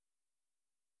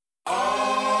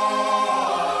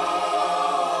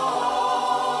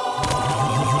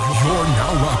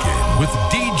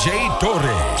with DJ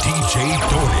Torre. DJ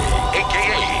Torre,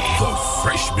 a.k.a. The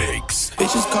Fresh Mix.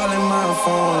 Bitches calling my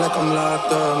phone like I'm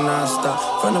locked up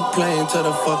non-stop. From the plane to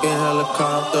the fucking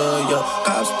helicopter, yeah.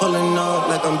 Cops pulling up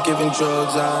like I'm giving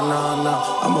drugs,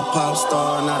 nah. I'm a pop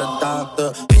star, not a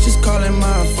doctor. Bitches calling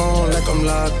my phone like I'm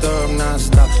locked up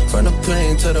non-stop. From the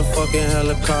plane to the fucking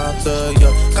helicopter,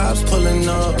 yeah. Cops pulling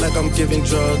up like I'm giving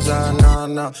drugs,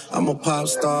 nah. I'm a pop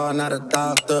star, not a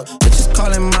doctor. Bitches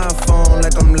calling my phone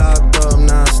like I'm locked up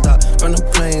non-stop. From the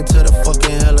plane to the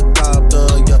fucking helicopter,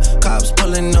 yeah. Cops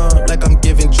pulling up like I'm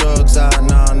giving drugs, nah.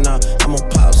 I'm a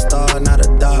pop star, not a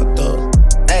doctor.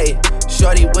 Ayy,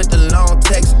 shorty with the long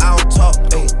text, I don't talk.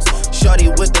 Ayy, shorty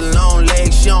with the long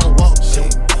legs, she don't walk. Ayy.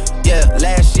 Yeah,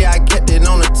 last year I kept it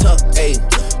on the tuck. Ayy,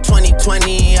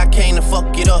 2020 I came to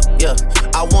fuck it up. Yeah,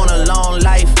 I want a long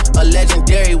life, a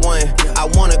legendary one. I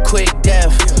want a quick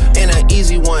death and an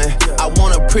easy one. I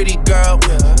want a pretty girl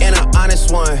and an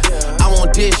honest one. I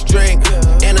want this drink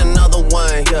and another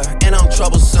one. Yeah, and I'm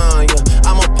troublesome. Yeah,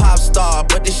 I'm a pop star,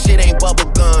 but this shit ain't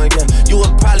bubblegum. Yeah, you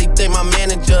would probably think my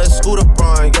manager is Scooter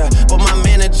Braun. Yeah, but my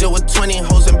manager with 20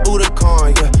 hoes in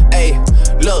Budokan. Yeah,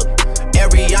 ayy, look.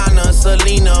 Ariana,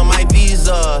 Selena, my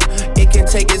visa. It can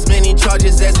take as many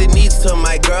charges as it needs to,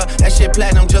 my girl. That shit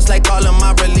platinum just like all of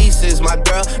my releases, my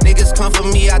girl. Niggas come for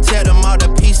me, I tear them all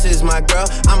to pieces, my girl.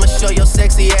 I'ma show your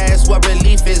sexy ass what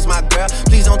relief is, my girl.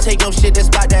 Please don't take no shit that's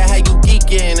about to have you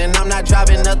geeking. And I'm not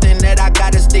driving nothing that I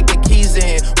gotta stick the keys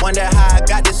in. Wonder how I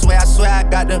got this way, I swear I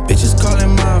got the bitches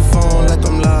calling my phone like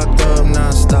I'm locked up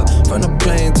non-stop. From the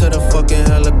plane to the fucking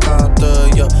helicopter,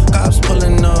 yeah. Cops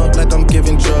pulling up like I'm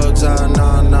giving drugs, nah.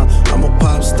 I'm a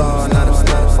pop star, not a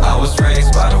star. I was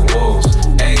raised by the wolves,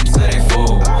 ate till they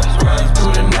full. Run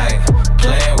through the night,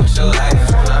 playing with your life.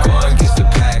 Go against the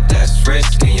pack, that's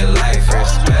risking your life.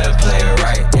 Better play it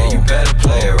right, yeah, you better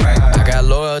play it right. I got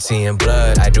loyalty and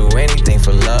blood, I do anything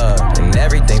for love and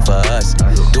everything for us.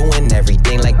 Doing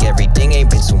everything like everything ain't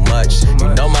been too much.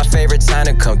 You know my favorite time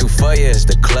to come through for you is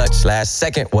the clutch. Last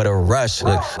second, what a rush.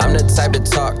 Look, I'm the type to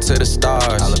talk to the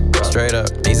stars. Straight up,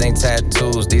 these ain't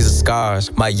tattoos, these are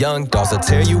scars. My young dogs will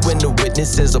tear you when the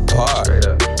witnesses apart.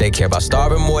 They care about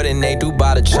starving more than they do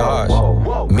by the charge.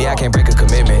 Me, I can't break a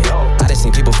commitment. I done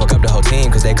seen people fuck up the whole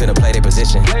team cause they couldn't play their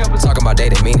position. Talking about they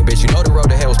didn't mean it, bitch. You know the road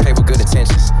to hell was paved with good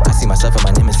intentions. I see myself and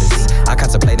my nemesis. I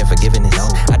contemplate forgiveness.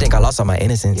 I think I lost all my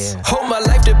innocence. Hold my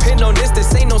life depend on this.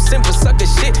 This ain't no simple sucker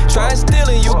shit. Try and steal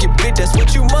and you get bit. That's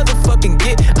what you motherfucking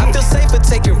get. I feel safer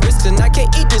taking risks and I can't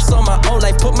eat this on my own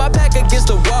life. Put my back against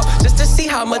the wall just to see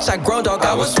how much I grown, dog.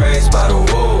 I was raised by the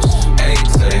wolves, ate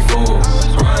till they full.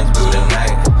 Run through the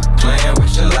night, playing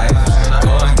with your life.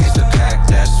 Go against the pack,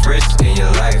 that's risking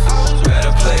your life.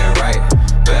 Better play it right,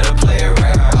 better play it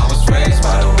right. I was raised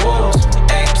by the wolves,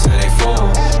 ate till they full.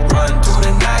 Run through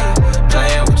the night,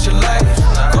 playing with your life.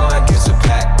 Go against the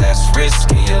pack, that's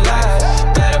risking your life.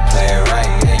 Better play it right,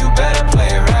 yeah, you better play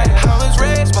it right. I was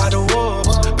raised by the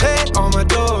wolves, played on my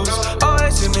doors.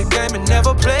 Always in the game and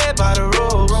never played by the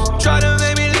rules. Try to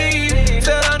make me leave,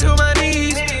 fell down to my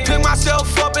knees. Pick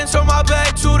myself up and turn my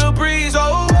back to the breeze,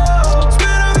 oh.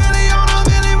 Spend a million on a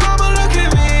million, mama, look at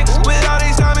me. With all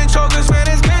these diamond chokers, man,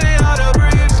 it's getting hard to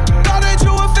breathe. Thought that you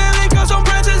were family, cause I'm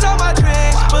branches on my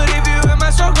dreams. But if you in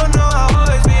my circle, know I'll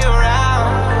always be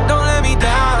around. Don't let me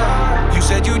down. You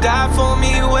said you died for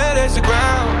me, where there's the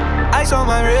ground. Ice on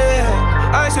my wrist,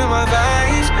 ice in my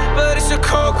veins. But it's a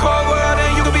cold, cold world,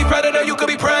 and you could be predator, you could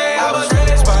be prey. I was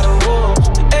raised by the wolves,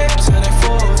 ate till they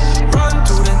full. Run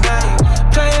through the night,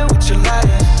 playing with your life.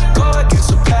 Go against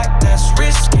the pack, that's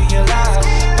risking your life.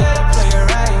 Better play it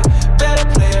right, better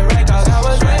play it right. Cause I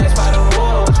was raised by the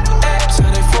wolves, ate till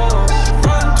they full.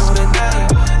 Run through the night,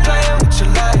 playing with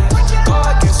your life. Go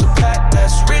against the pack,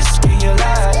 that's risking your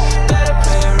life. Better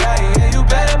play it right, yeah, you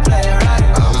better play it right.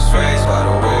 I was raised by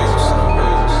the wolves.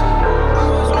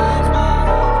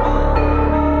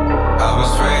 I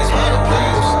was raised by the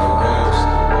wolves.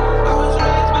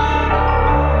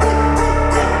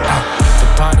 The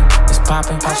party is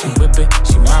poppin', she whip it,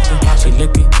 she moppin', she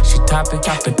lick it, she toppin',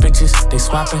 the bitches, they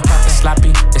swappin', it's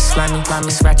sloppy, it's slimy,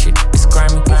 it's ratchet, it's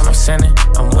grimy, I'm sinning,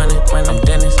 I'm winning, when I'm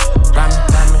Dennis,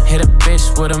 rhyming, hit a bitch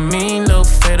with a mean little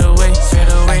fade away,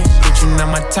 bitch, you not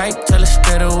my type, tell her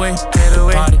straight away, the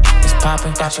party is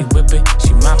poppin', she whip it,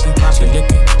 she moppin', she lick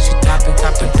it, she toppin',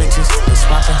 the bitches, they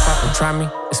swappin', try me,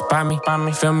 it's by me,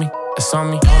 feel me, it's on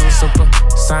me, super,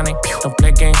 sonic, don't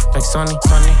play games like Sony,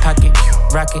 pocket,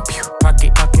 rocket,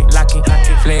 pocket, lock it,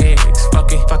 flex,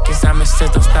 fuck it, Simon says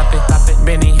don't stop it,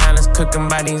 Benny Hanna's cooking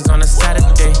bodies on a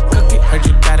Saturday, heard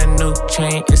you got a new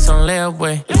chain, it's on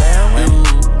layaway,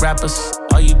 you rappers,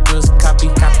 all you do is copy.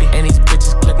 And these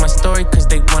bitches click my story cause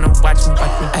they wanna watch me.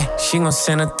 Ay, she gon'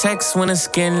 send a text when it's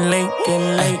getting late.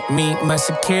 Ay, meet my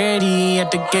security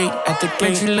at the gate.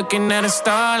 Bet you looking at a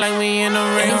star like we in a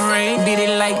rain. Beat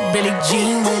it like Billie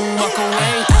Jean, boom, walk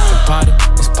away. The party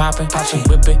is poppin', she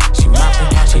whip it, she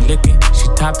moppin', she lickin', she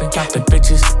toppin'. The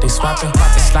bitches, they swappin',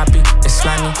 it's sloppy, it's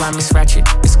slimy, it's ratchet,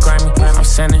 it's grimy. I'm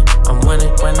sinning, I'm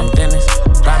winning, I'm Dennis,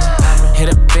 rhyming. Hit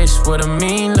a bitch with a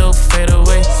mean little fade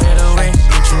away.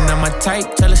 Bitch, you not my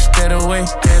type, tell her straight away.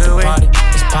 The party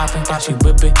is poppin', she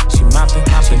whip it, she moppin',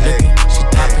 she lickin', she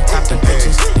toppin'. The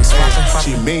bitches, they swappin'.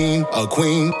 She mean, a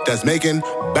queen that's making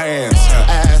bands. Her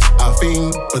ass, I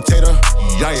fiend, potato,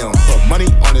 yam. Put money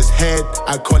on his head,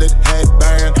 I call it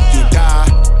headband. You die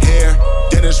here,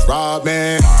 Dennis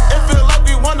Rodman. It feel like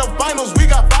we won the finals, we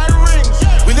got fire rings.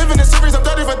 We live in a series, I'm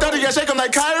 30 for 30, I shake them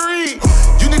like Kyrie.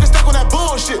 You niggas stuck on that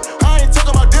bullshit, I ain't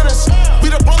talking about Dennis. We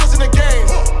the ballers in the game,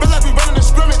 feel like we running the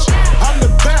scrimmage. I'm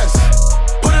the best,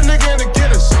 put a nigga in the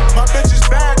Guinness. My bitch is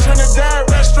bad, turn it down,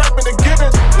 red stripe in the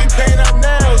Guinness. We paint up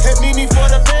nails, hit me for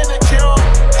the manicure.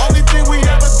 Only thing we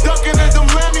ever duckin' is them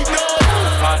Lemmy dogs.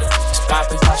 The party is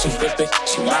poppin', she whip it,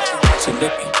 she moppin', she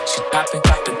lickin', she toppin'.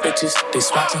 The bitches, they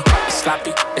swappin', it's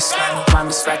sloppy, it's slimy,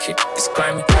 it's ratchet, it's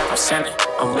grimy. I'm sinning,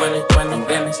 I'm winning, I'm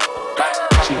Dennis.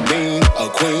 She mean, a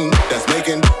queen that's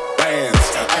making bands.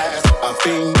 Her ass, a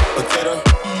fiend, potato,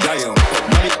 yam. Put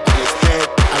money on his head,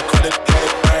 I call it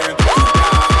headband. You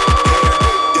die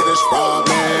here, Dennis Rodman. Dennis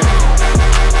Rodman.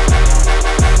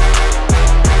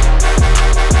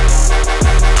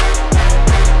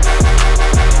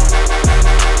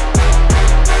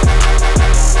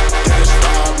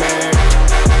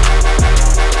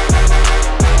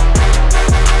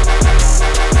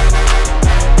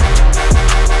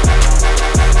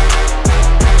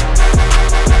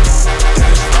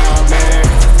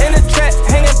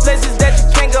 Places that you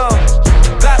can't go.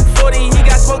 Block 40, he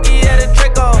got smoky at a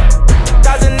Draco.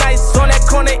 1,000 nights on that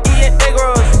corner eating egg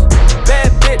rolls. Bad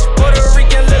bitch, Puerto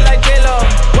Rican, look like J-Lo.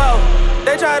 Whoa,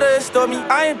 they try to extort me,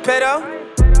 I ain't pedo.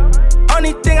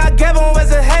 Only thing I gave him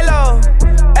was a halo.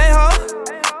 A-ho,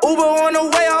 Uber on the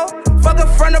way ho. Fuck her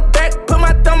front or back, put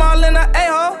my thumb all in the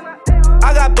A-ho.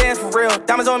 I got bands for real,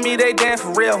 diamonds on me, they dance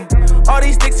for real. All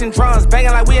these sticks and drums,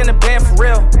 banging like we in the band for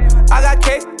real. I got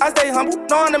cake, I stay humble,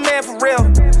 know I'm the man for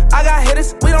real. I got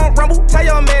hitters, we don't rumble, tell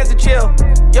your mans to chill.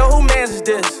 Yo, who mans is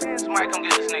this? Somebody come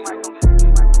get this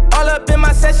nigga. All up in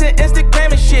my session,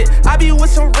 Instagram and shit. I be with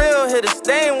some real hitters,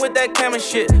 they ain't with that camera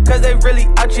shit. Cause they really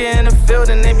out here in the field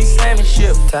and they be slamming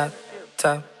shit. Top,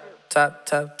 top, top,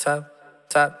 top, top,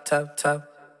 top, top, top,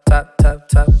 top, top,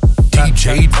 top.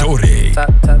 DJ Dore. Top,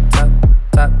 top, top,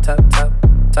 top, top, top,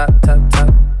 top, top,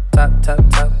 top, top,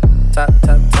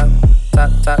 top,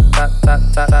 top,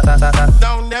 top, top, top.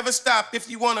 Don't never stop if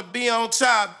you wanna be on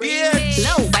top, bitch.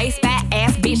 Low waist, fat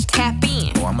ass bitch, tap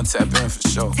in. Oh, I'ma tap in for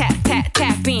sure. Tap, tap,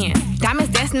 tap in.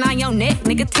 Diamonds dancing on your neck,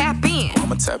 nigga, tap in.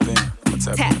 I'ma tap in.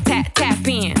 Tap, tap, tap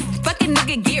in. Fucking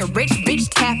nigga get rich, bitch,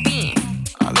 tap in.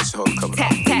 I'll let you hold a couple.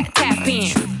 Tap, tap, tap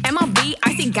in. MOB,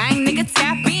 icy gang, nigga,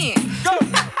 tap in. Go.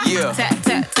 Yeah. Tap,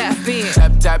 tap, tap in.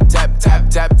 Tap, tap, tap, tap,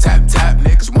 tap, tap, tap.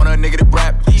 Niggas want a nigga to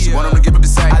rap. She want him to give up the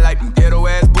sack. I like them ghetto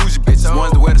ass bougie bitches.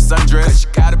 Ones that wear the sundress. Cause she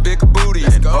got a bigger booty.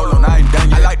 Hold on, I ain't done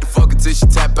yet. I like to fuck until she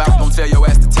tap out. Don't tell your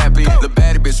ass to tap in. The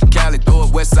baddie bitch from Cali, throw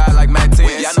up west side like Matt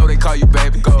 10. Yeah, I know they call you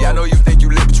baby. Yeah, I know you think you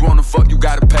lit, but you wanna fuck, you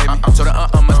gotta pay me. So the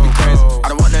must be crazy. I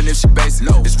don't want nothing if she basic.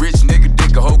 This rich nigga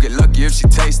dick a hoe get lucky if she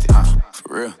taste it.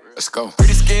 For real, let's go.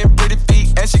 Pretty skin, pretty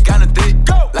feet, and she kinda thick.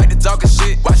 Go. Like to talking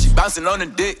shit while she bouncing on the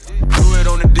dick. Do it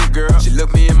on the dick, girl. She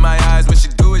look me in my eyes when she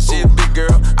do it. She a big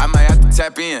girl. I might have to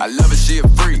tap in. I love her, she a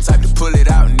freak. Type to pull it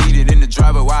out and eat it in the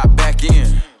driver while I back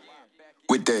in.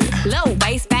 With that low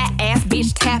waist, fat ass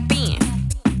bitch, tap in.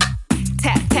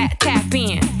 Tap, tap, tap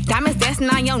in. Diamonds dancing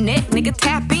on your neck, nigga,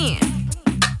 tap in.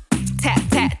 Tap,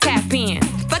 tap, tap in.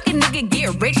 Fucking nigga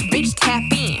get rich, bitch, tap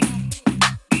in.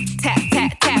 Tap,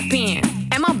 tap, tap in.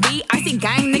 MOB, icy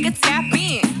gang, nigga, tap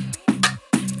in.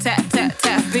 Tap, tap,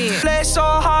 tap in. Play so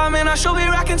hard, man, I should be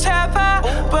rockin' tap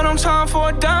out. But I'm time for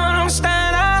a down, I'm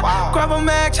stand out. Grab a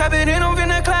mag, tap it in, I'm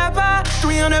finna clap out.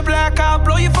 300 black out,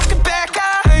 blow your fucking back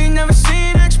out. I ain't never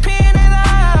seen XP in their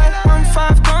life. Run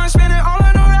 5 guns, spin it all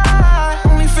on the ride.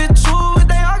 Only fit 2, but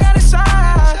they all got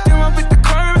inside. Then I pick the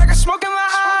curb, I got smoke in my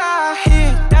eye.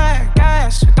 Hit that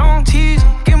gas, don't tease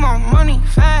it. Get my money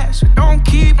fast, don't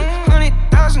keep it.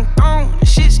 100,000 gone,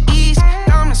 this shit's easy.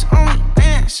 Diamonds only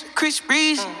dance, Chris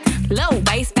Breezy. Low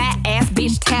waist, fat ass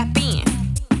bitch, tap in.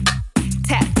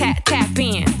 Tap, tap, tap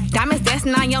in. Diamonds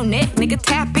dancing on your neck, nigga,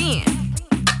 tap in.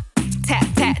 Tap,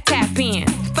 tap, tap in.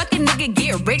 Fucking nigga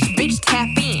get rich, bitch, tap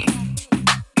in.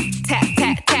 Tap,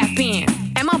 tap, tap in.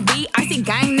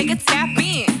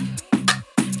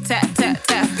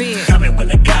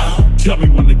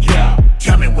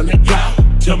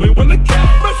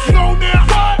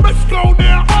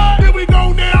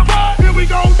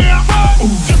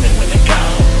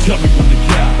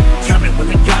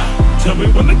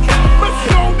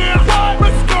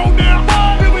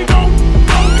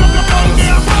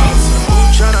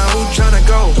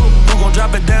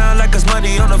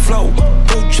 money on the floor.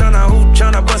 Who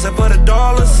tryna bust it for the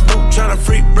dollars? Who tryna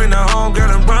freak, bring her home,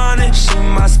 girl, and run it? She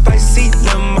my spicy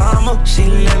little mama. She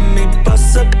let me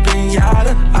bust up in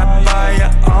yada. I buy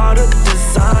her all the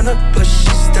designer, but she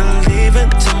still leaving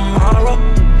tomorrow.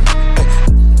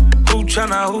 Who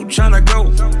tryna go?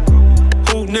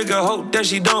 Who nigga hope that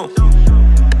she don't?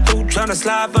 Who tryna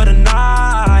slide for the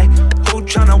night? Who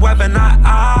tryna weapon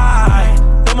eye?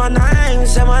 Know my name,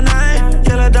 say my name.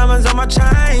 Yellow diamonds on my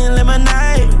chain,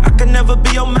 lemonade. I can never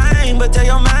be your main, but tell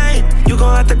your main you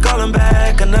gon' have to call him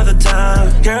back another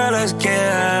time. Girl, let's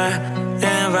get high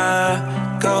and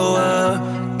ride, go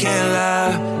up, get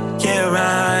loud, get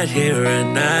right here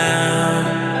and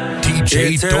now.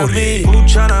 DJ Tell me, Dory.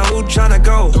 who tryna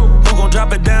go? Who gon'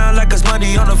 drop it down like it's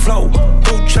money on the floor?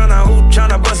 Who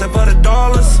tryna bust it for the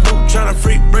dollars? Who tryna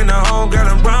freak, bring her home, girl,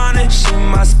 and run it? She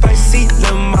my spicy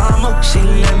little mama. She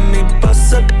let me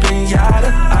bust up in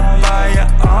yada. I buy her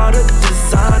all the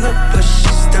designer, but she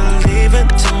still leaving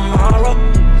tomorrow.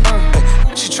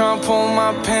 She tryna pull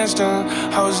my pants down.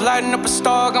 I was lighting up a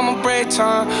star, got my break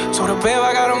time. Told her, babe,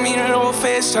 I gotta meet her over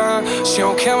FaceTime. She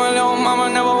don't care, my little mama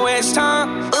never waste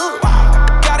time.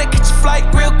 Gotta catch a flight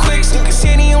real quick. Sneaker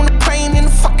Sandy on the plane in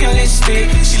the fucking lipstick.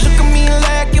 She look at me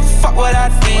like I give a fuck what I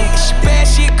think. She bad,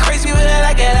 she crazy, but I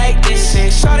like it like this.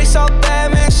 Shawty so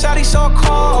bad, man, shawty so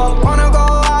cold. Wanna go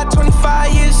out,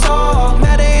 25 years old.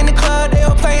 Met her in the club, they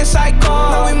all playing psycho.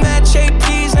 Now we met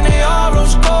JP's and they all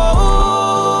rose gold.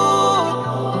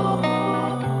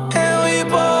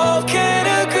 Both can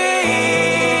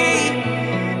agree.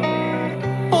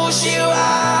 Oh, she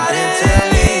riding. Tell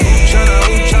me,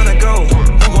 who tryna go?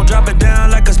 Who gon' drop it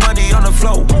down like it's money on the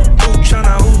floor? Who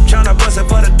tryna bust it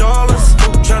for the dollars?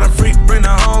 Who tryna freak, bring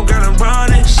her home, girl, and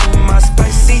run it? She my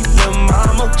spicy little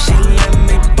mama. She let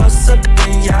me bust up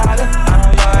in yada.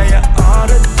 I buy her all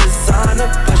the designer,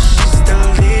 but she still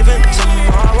leaving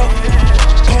tomorrow.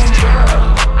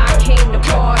 I came to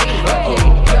party.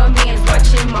 Your man's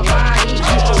watching my body.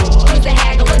 He's a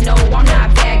haggler, no, I'm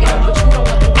not bagging him. But you don't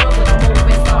want the world to move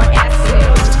and start asking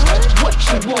what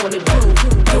you wanna do.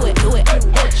 Do it, do it.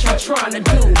 What you tryna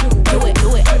do. Do it, do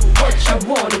it. What you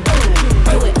wanna do.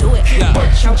 Do it, do it.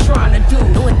 What you tryna do.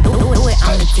 Do it, do it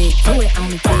on the dick. Do it on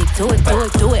the dick. Do it, do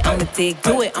it, do it on the dick.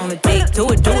 Do it on the dick. Do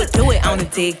it, do it, do it on the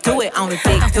dick. Do it on the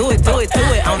dick. Do it, do it, do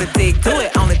it on the dick. Do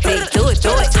it on the dick. Do it, do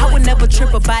it. I would never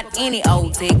trip about any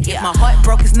old dick. If my heart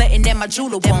broke, it's nothing that my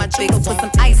jeweler won't fix. Put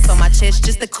some ice on my chest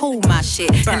just to cool my shit.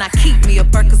 And I keep me a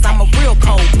burn cause I'm a real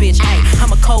cold bitch. Ay,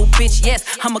 I'm a cold bitch, yes,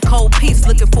 I'm a cold piece.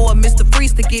 Looking for a Mr.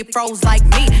 Freeze to get froze like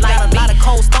me. Got a lot of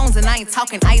cold stones and I ain't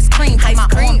talking ice cream. Take my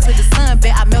arm to the sun,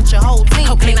 bet I melt your whole team.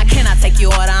 Okay, now can I take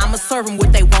your order? I'ma serve them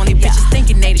what they want. These bitches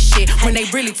thinking they the shit. When they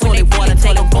really toilet water,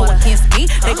 they gon' go against me.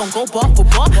 They gon' go bar for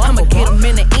bar. I'ma get them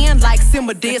in the end like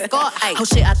Simba did Scar. Oh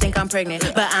shit, I think I'm pregnant,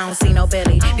 but I don't see no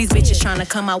belly. These bitches tryna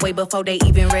come my way before they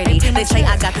even ready. They say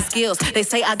I got the skills, they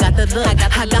say I got the look.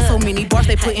 I got so many bars,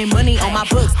 they putting money on my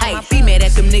books. Hey, be mad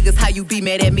at them niggas, how you be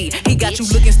mad at me? He got you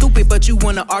looking stupid, but you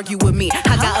wanna argue with me.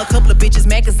 I got a couple of bitches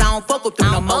mad cause I don't fuck with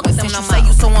them no more. And since you say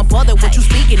you so unbothered, what you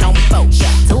speaking on me for?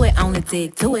 Do it on the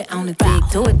dick, do it on the dick,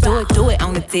 do it, do it, do it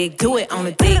on the dick, do it on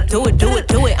the dick, do it, do it,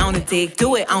 do it on the dick,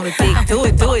 do it on the dick, do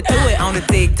it, do it, do it on the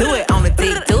dick, do it on the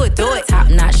dick, do it, do it. Top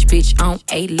notch bitch on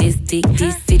A-list dick.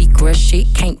 This city girl shit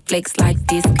can't flex like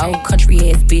this. Old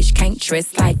country ass bitch can't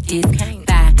dress like this.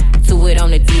 Bye. Do it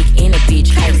on the dick in a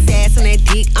bitch. I sass on that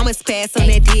dick, I'ma spaz on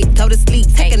that dick. Go to sleep,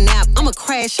 take a nap, I'ma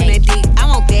crash on that dick. I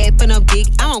won't bad for no dick,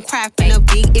 I won't cry for no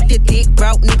dick. If the dick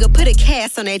broke, nigga, put a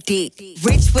cast on that dick.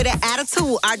 Rich with an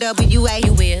attitude, RWA.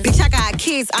 You will. Bitch, I got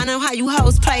kids, I know how you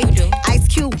hoes play. Ice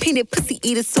Cube, peanut pussy,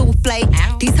 eat a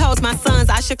souffle. These hoes my sons,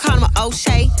 I should call them an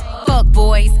O'Shea. Fuck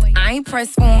boys, I ain't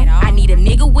pressed for 'em. I need a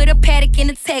nigga with a paddock and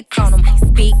a tech on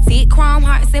him. Big dick, chrome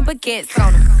hearts and baguettes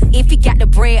on him. If he got the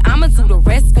bread, I'ma do the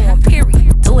rest for him,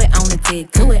 period. Do it on the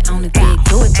dick, do it on the dick,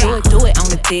 do it, do it, do it on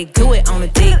the dick, do it on the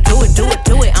dick, do it, do it,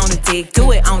 do it on the dick,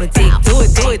 do it on the dick, do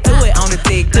it, do it, do it on the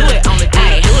dick, do it on the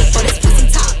dick, do it. For this pussy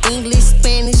talk, English,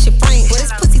 Spanish, and French. For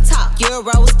this pussy talk,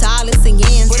 euros, dollars, and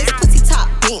yens. For this pussy talk,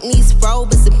 Bentleys,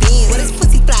 Rovers, and Benz. For this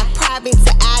pussy fly private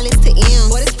to Alice to M.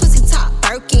 For this pussy talk,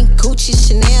 Birkin, Gucci,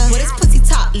 Chanel. For this pussy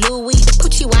talk, Louis,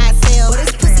 Gucci, YSL. For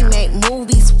this pussy make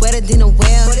movies wetter than a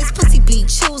well. For this pussy be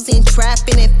choosing,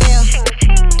 trapping, and fail.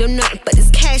 Don't nothing but this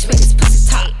cash, man, this pussy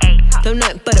talk. Don't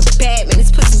nothing but a bad man,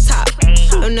 this pussy talk.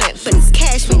 Don't nothing but this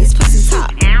cash, man, this pussy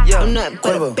talk. Don't nothing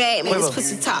but a bad man, But it's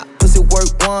pussy top. Pussy work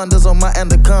wonders on my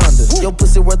anaconda. Your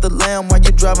pussy worth a lamb while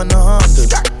you driving a Honda.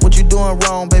 What you doing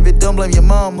wrong, baby? Don't blame your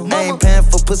mama. I ain't paying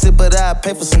for pussy, but I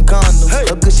pay for some condoms.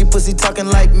 Her gushy pussy talking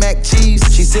like mac cheese.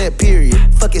 She said period.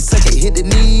 Fuck it, suck it, hit the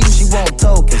knees. She want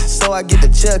tokens, so I get the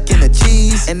chuck and the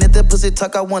cheese. And if that pussy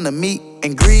talk, I wanna meet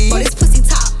and greet. But it's pussy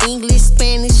top. English,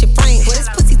 Spanish, and French. But it's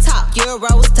pussy top.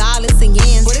 Euros, dollars, and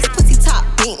yens. But it's pussy top.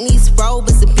 Bentleys,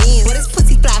 Rovers, and Benz. But it's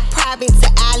pussy fly private to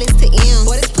Alice to M.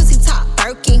 But it's pussy top.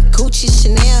 Birkin, Gucci,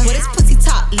 Chanel. But it's pussy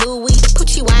top. Louis,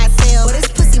 Gucci, YSL. But it's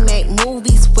pussy make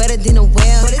movies wetter than a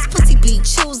well. But it's pussy bleed,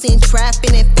 choosing,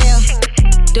 trapping, and fail.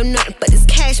 Don't nothing but this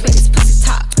cash, man, it's pussy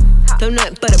top. Don't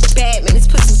nothing but a bad man, it's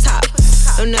pussy top.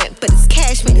 Don't nothing but this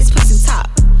cash, man, it's pussy top.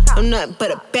 I'm nothing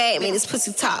but a bad man, it's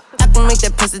pussy top. I can make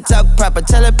that pussy talk proper.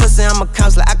 Tell that pussy I'm a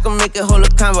counselor. I can make it hold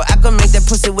a convo. I can make that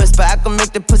pussy whisper. I can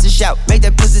make that pussy shout. Make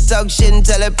that pussy talk shit and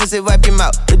tell that pussy wipe your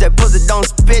mouth. If that pussy don't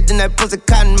spit, then that pussy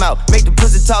cotton mouth. Make the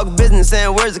pussy talk business,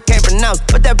 saying words I can't pronounce.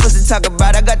 What that pussy talk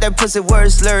about? I got that pussy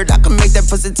word slurred. I can make that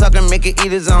pussy talk and make it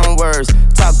eat his own words.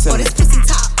 Talk to me. What is pussy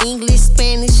top? English,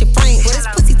 Spanish, and French. What is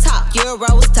pussy top?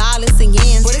 Euros, dollars, and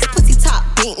yens. What is pussy top?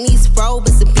 Bentleys,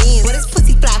 Rovers, and Benz. What is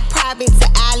pussy fly private to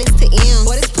Alice to M.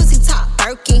 What is pussy top?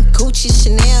 Birkin, Gucci,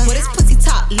 Chanel. What is pussy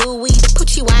top? Louis,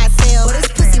 Gucci, YSL. What is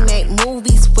pussy make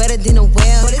movies wetter than a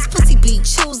well. What is pussy bleed,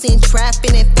 choosing,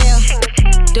 trapping, and fail.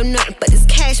 Don't nothing but this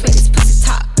cash, man, it's pussy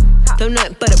top. Don't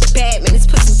nothing but a bad man, it's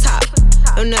pussy top.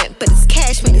 Don't nothing but this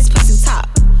cash, man, it's pussy top.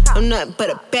 Don't nothing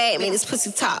but a bad man, it's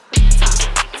pussy top.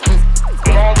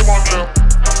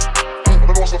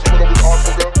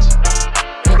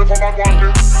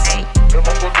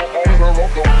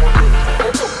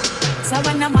 So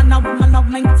when a man or woman love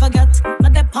me, forget.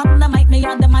 But they pop the mic, me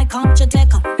and the mic can't you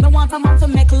take up. Me want a man to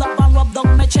make love and rub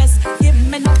down my chest. Give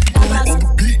me no dollars.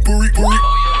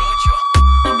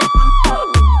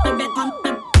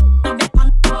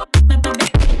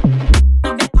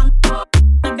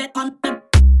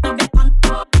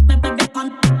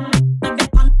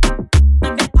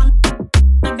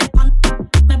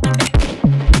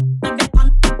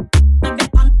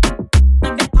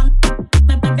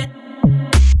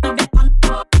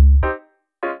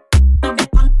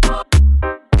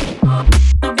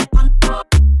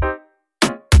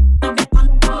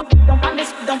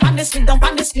 Don't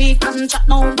on the street and chat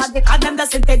nobody. Cause them the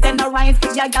city, then the right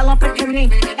for your gal and pretty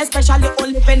me. Especially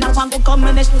only when I want to come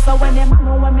in the shoes. So when them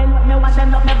know when me love me, want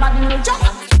them love me body me just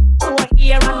over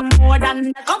here and more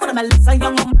than come for the Melissa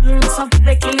young woman, so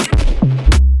freaky.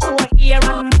 Over here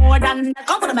and more than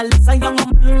come for the Melissa young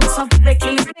woman, so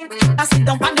freaky. I sit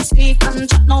down on the street and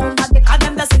chat nobody. Cause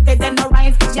them the city, then the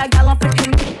right for your gal and pretty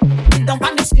me. Sit down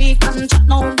on the street and chat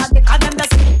nobody. Cause them the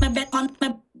city, me bet on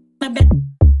me bet.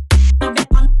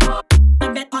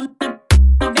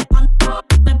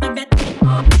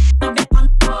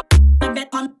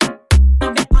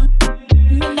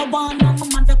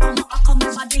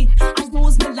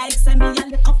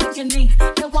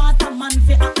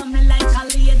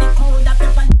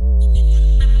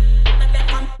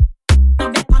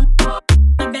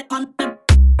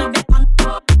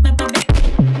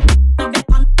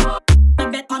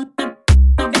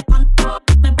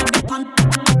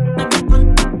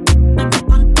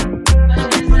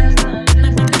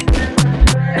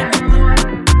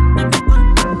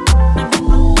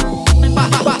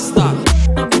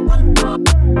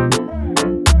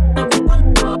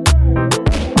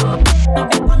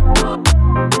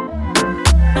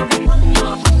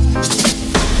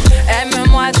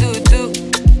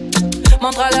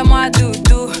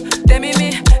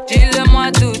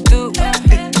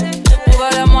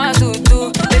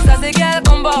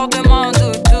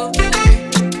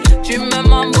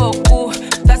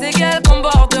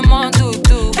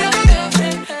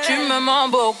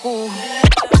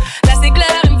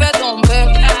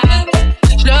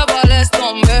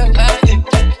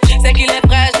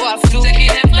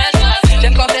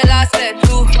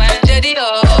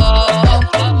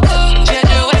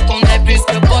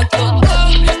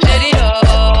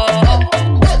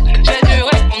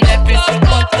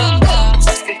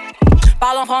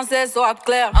 Sois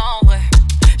clair, en vrai.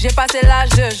 J'ai passé l'âge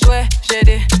de jouer, j'ai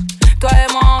dit, toi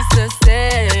et moi on se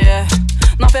sait.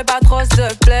 N'en fais pas trop, s'il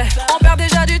te plaît. On perd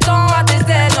déjà du temps à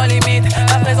tester nos limites.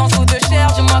 Ta présence coûte cher,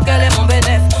 dis-moi quel est mon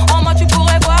bénéfice. En moi tu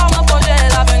pourrais voir nos projets et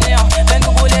l'avenir. Mais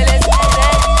nous brûler les idées.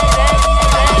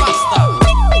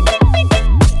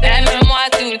 Aime-moi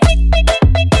tout.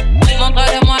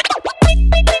 Montre-le-moi.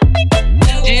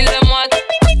 Dis-le-moi.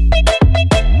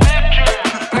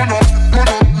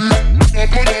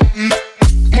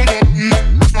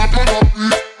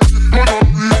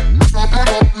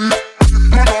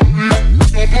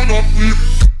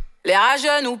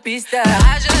 piste.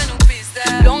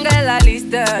 Longue est la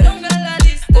liste.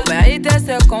 Pour mériter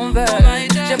ce qu'on veut.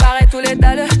 J'ai barré tous les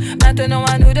dalles, maintenant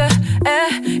à nous deux.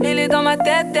 Il est dans ma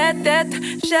tête.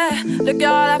 J'ai le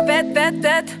cœur à la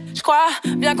fête. J'crois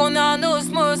bien qu'on est en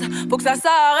osmose pour que ça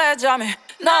s'arrête jamais.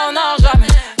 Non, jamais.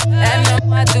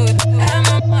 Aime-moi tout,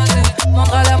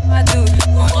 montre-le-moi tout.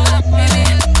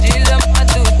 Dis-le-moi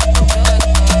tout.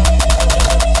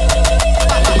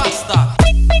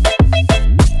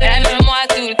 Aime-moi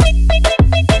tout,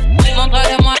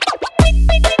 montre-le-moi.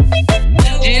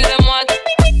 Dis-le-moi tout.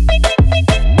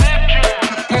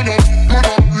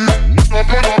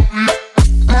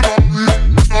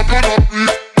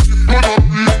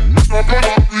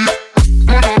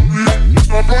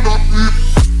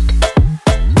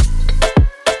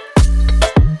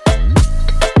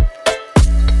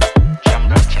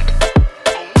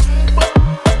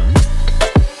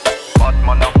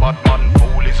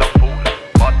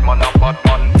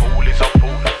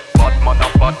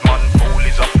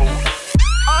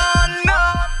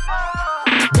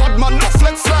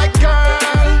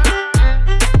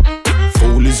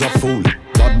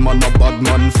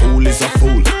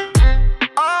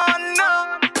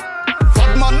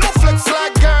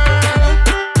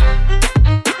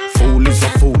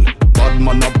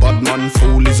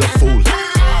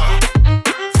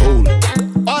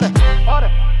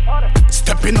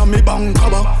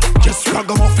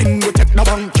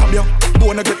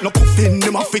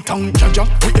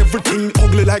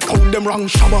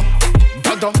 Shabba,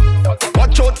 dada,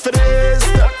 watch out for this.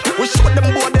 We show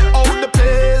them boy they out the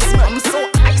place. I'm so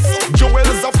icy.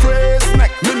 Joel's a phrase,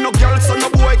 neck. Me no girl, so no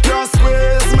boy can't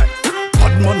squeeze me.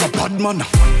 Bad man,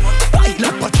 white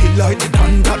like a chill like the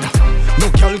dandada. No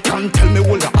girl can tell me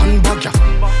all the handbag ya.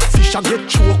 Fish a get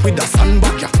choked with a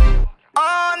sandbag ya.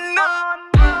 Oh no,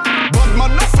 bad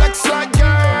man no flex like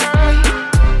girl.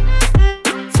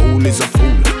 Fool is a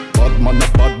fool.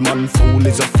 Bad man, fool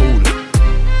is a fool.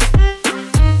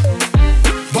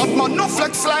 Bad man no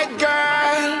flex like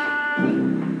girl.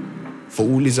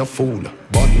 Fool is a fool.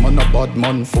 Bad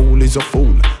man, fool is a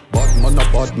fool.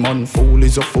 Bad man, fool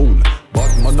is a fool.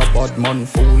 Bad man,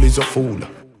 fool is a fool.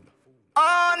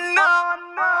 Oh no.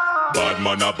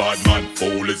 Bad man,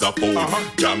 fool is a fool.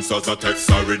 Gangsters a text,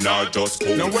 sorry, not just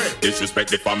cool. No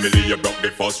disrespect the family, you broke the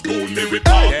first rule. Me with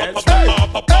pop,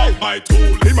 my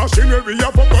tool. The machinery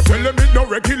of up, tell them it no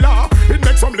regular. It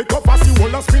makes some liquor fast, you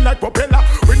wanna spin like propeller.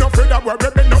 We no afraid of we're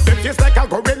ripping up them face like a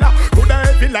gorilla. Coulda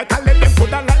heavy like a lead, them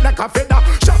coulda like a feather.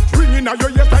 Shot ringing out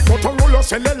your ears like Motorola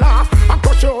cellular. And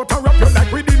crush you out and wrap you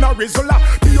like within a Rizzola.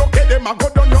 Be okay, them a go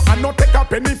down you and not take a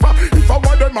penny for. If I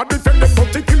want them a defend them,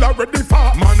 don't kill already for.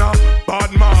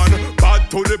 Bad man, bad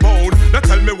to the bone. Now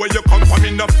tell me where you come from,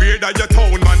 in the fear that your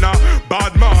town, man.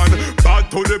 Bad man,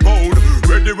 bad to the bone.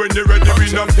 Ready when you're ready, we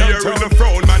no fear in the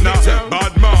throne, man.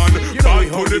 Bad man, bad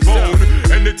to the bone.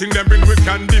 Anything them bring, we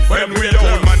can defend, we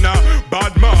own, man.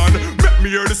 Bad man, make me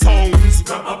hear the sounds.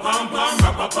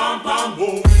 Rap-a-pam-pam,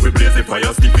 whoa. We blaze the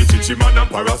fire, Skippy, Chichi, man, and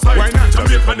Parasite.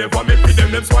 Jamaica never make with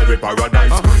them spoil with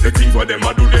paradise. The things what them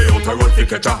a do, they out a road to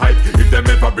catch a hype. If them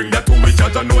ever bring that to me,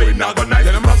 judge, I know it not gonna nice.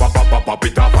 Them pop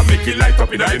it up and make it light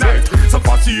up in the night. So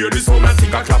fast you hear the sound and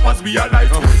think a clap as we are light.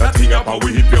 That thing up and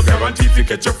we hip you guarantee to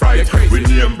catch a fright. We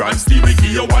name brand Steve, we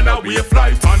give you one away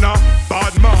flight. And a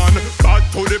bad man, bad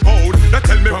to the bone. Now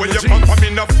tell me where you come from,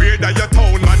 in the fear that your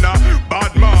town, man.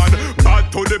 Bad man,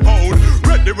 bad to the bone.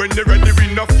 Ready when you're ready,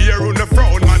 we no fear on the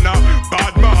front, man.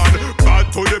 Bad man, bad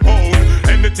to the bone.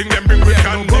 Anything them bring, we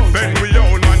can defend, we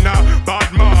own, man. Bad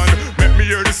man, make me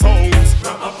hear the sounds.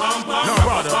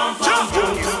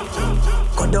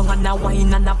 Go down and a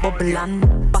wine and a bubble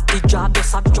and back the jaw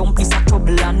just a jump is a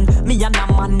trouble and me and a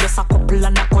man just a couple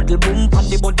and a cuddle boom on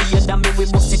the body head and me we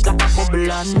bust it like a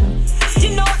bubble and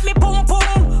you know what me boom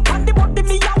boom on the body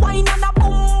me a wine and a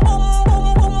boom boom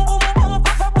boom boom boom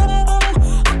boom boom boom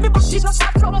and me bust it just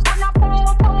a jump and a boom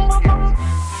boom boom.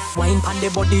 Wine pan the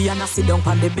body and I sit down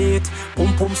pan the beat.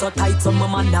 Pum pum so tight so my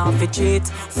man now fi cheat.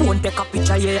 Phone take a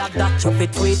picture yeah that you fi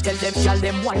tweet. Tell them y'all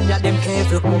them wine ya them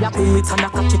careful. Me a pay it and I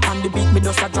catch it on the beat. Me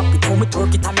just a drop it. How me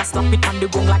twerk it and I slap it on the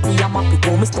gong like me a map it.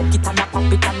 How me stuck it and I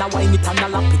pop it and I wine it and I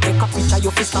lap it. Take a picture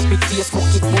you fi snap it.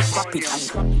 Facebook it but crap it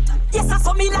and yes I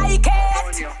saw me like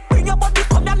it. Bring your body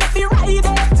come and let me ride it.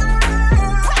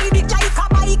 Ride it like a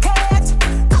bike it.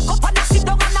 Cock up and I sit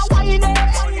down and I wine it.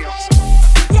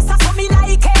 Yes I saw me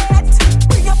like it.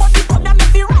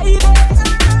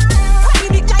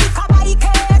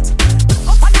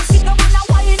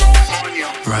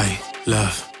 Right,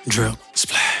 left, drip,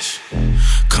 splash.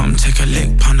 Come take a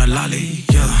lick, pon a lolly,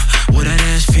 yeah. Would that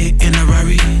ass fit in a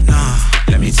Rari? Nah.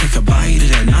 Let me take a bite of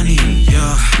that nani,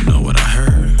 yeah. You know what I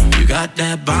heard? You got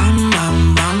that bam,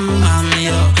 bam, bam, bam,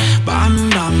 yeah. Bam,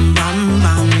 bam, bam,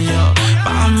 bam, yeah.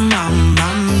 Bam, bam,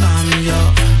 bam, bam,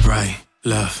 yeah. Right,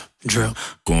 left, drill,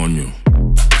 coño.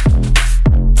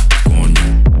 Coño.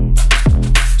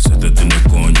 Siéntate en el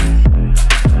coño.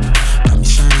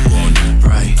 Coño.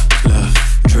 Right, left,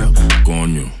 drill,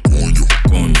 coño. Coño,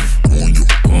 coño, coño,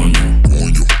 coño,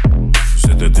 coño.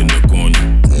 Siéntate en el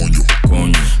coño. Coño,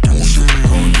 coño, coño,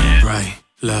 coño. Right,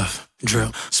 left,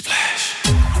 drill, splash.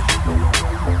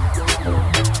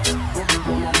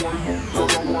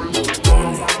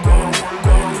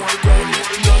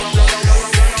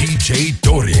 DJ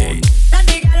Dore.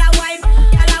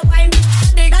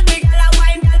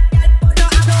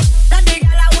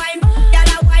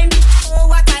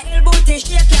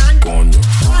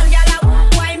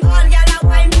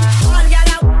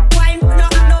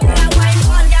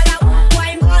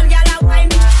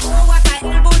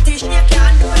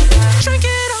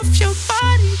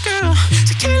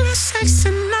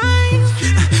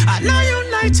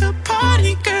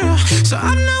 So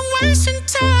I'm not wasting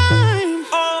time.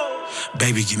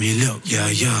 Baby, give me a look, yeah,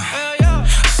 yeah.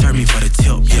 Serve me for the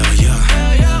tip, yeah,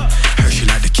 yeah. Heard she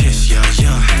like the kiss, yeah,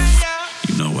 yeah.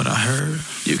 You know what I heard?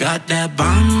 You got that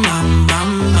bam, bam,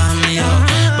 bam, bam, yeah.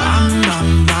 Bam,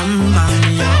 bam, bam,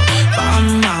 bam, yeah.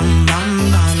 Bam, bam,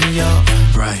 bam, bam, yeah.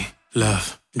 Right,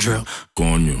 left, drill,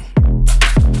 coño.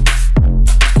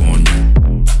 Coño.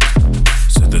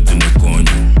 Siéntate en el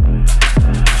coño.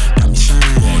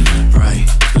 Right,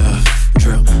 left,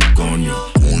 drill, coño,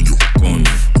 coño,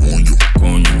 coño, coño,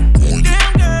 coño, coño.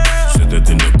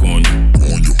 Siéntate en el coño,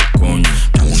 coño, coño,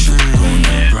 coño,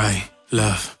 coño. Right,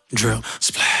 left, drill,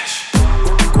 splash.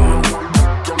 Coño,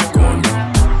 coño,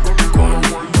 coño,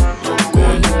 coño,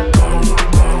 coño, coño.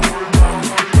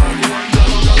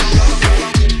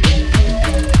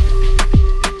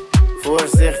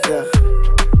 Voorzichtig,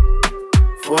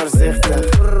 voorzichtig,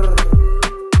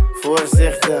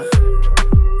 voorzichtig.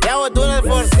 Ja, we doen het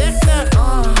voorzichtig.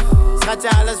 Schatje,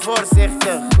 alles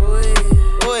voorzichtig.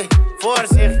 Oei,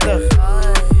 voorzichtig.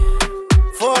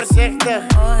 Voorzichtig.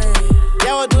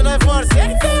 Ja, we doen het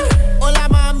voorzichtig. Hola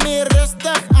mami,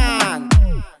 rustig aan.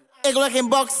 Ik wil geen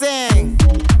boxing.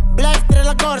 Blijf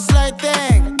trillen,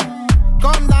 kortsluiting.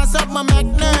 Kom dans op mijn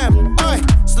magnum. Oei,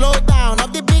 slow down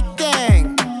op die big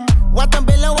thing. Wat een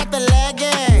billen, wat een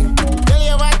legging. Wil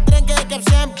je wat drinken? Ik heb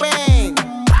champagne.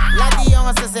 Laat die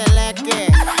jongens, ze zijn lekker.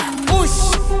 Push,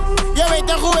 je weet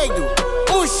toch hoe ik doe.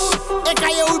 Push, ik ga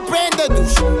je hoe pijn de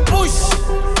douche. Push,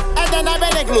 en daarna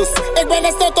ben ik los. Ik ben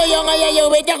een stotterjongen, ja, je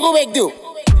weet toch hoe ik doe.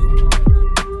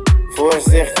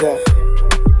 Voorzichtig,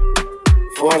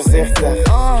 voorzichtig,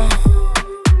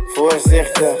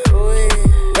 voorzichtig.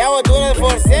 Ja, we doen het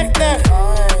voorzichtig.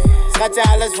 Schatje,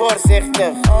 alles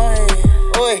voorzichtig.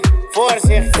 Oei,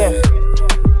 voorzichtig,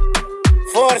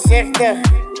 voorzichtig.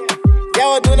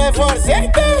 Ja, we doen het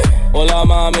voorzichtig. Hola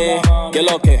mami, que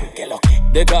lo que?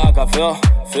 Dikke akka,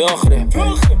 veel grip.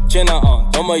 Chinna aan,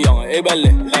 domme jongen, ik ben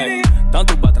lit. Dan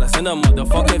toe batras in de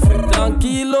motherfucking fit.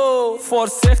 Tranquilo,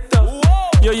 voorzichtig.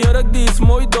 Je jurk die is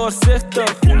mooi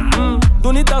doorzichtig.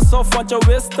 Doe niet alsof, want je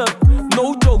wist het.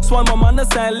 No jokes, want mijn mannen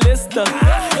zijn listig.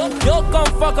 Yo, kom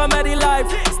fucken met die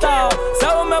lifestyle.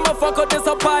 Zijn we met me fucken, dit is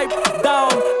een pipe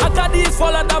down. Akka die is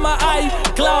voller dan mijn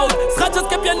iCloud. Schatjes, ik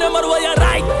heb je nummer, wil je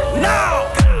right now?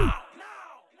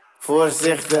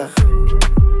 Voorzichtig,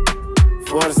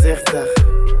 voorzichtig,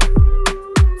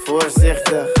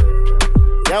 voorzichtig.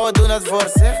 Ja, we doen het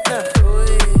voorzichtig.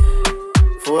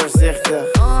 Voorzichtig,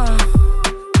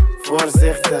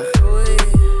 voorzichtig,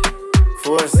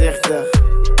 voorzichtig.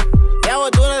 Ja, we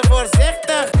doen het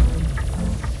voorzichtig.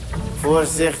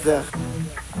 Voorzichtig,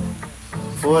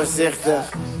 voorzichtig,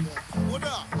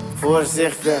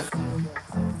 voorzichtig.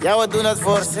 Ja, we doen het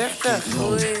voorzichtig.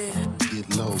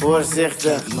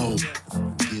 Voorzichtig,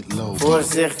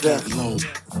 voorzichtig,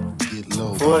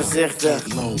 voorzichtig.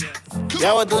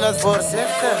 Ja, we doen het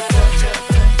voorzichtig.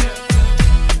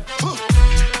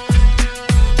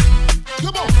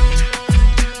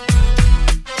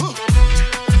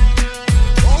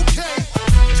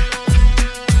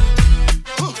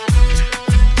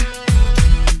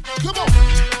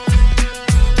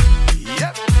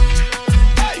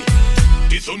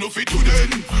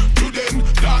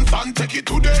 Take it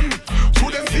to them,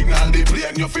 signal the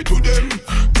plane, you fit to them,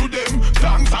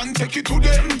 dance and take it to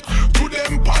them,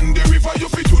 pan the river, you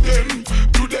fit to them,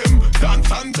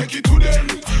 dance and take it to them,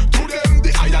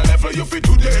 the higher level, you fit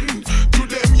to them,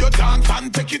 you dance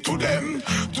and take it to them,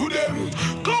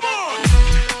 come on,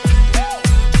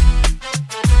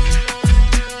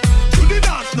 to the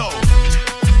dance now,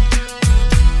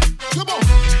 come on.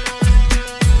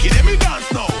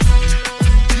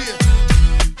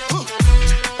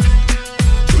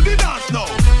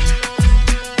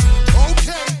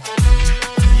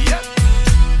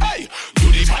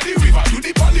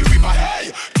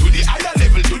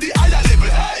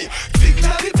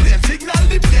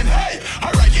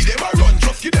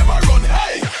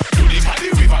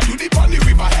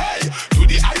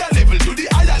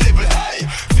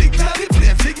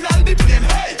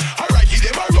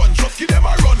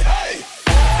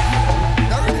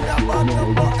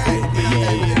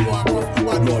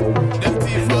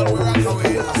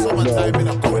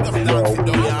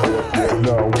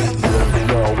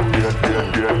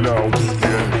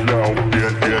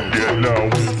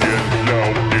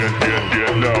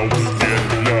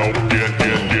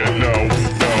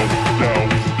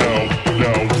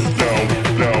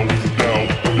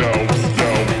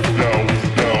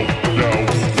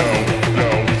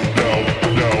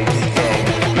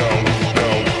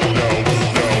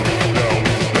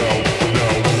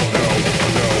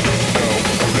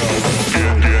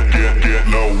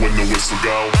 whistle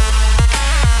go.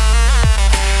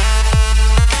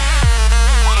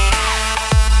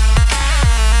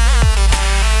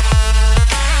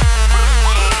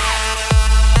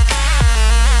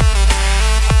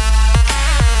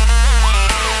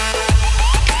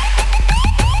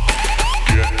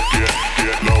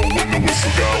 Get low when the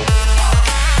whistle go.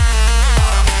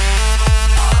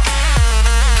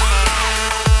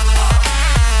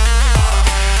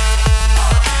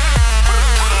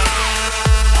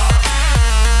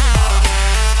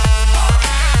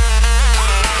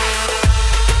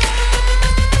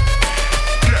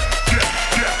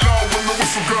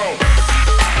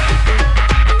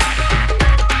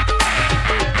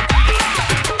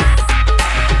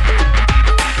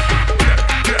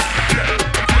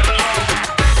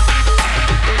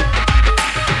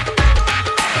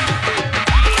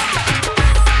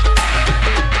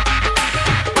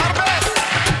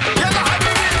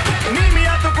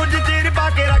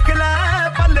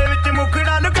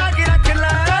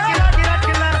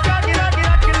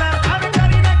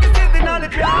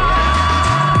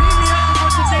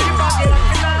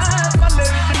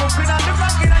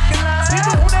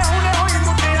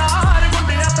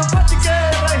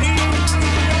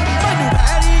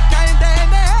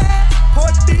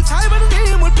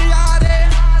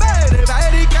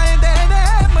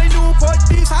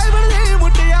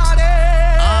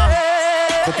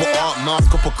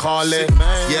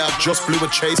 Yeah, I just blew a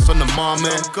chase on the marmy.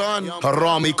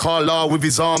 Harami Kala with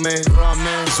his army.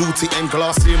 Zooty and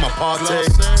Glassy in my party.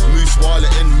 Moose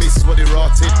Wallet and Miss what they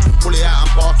rotted. Pull it out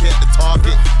and bark it at the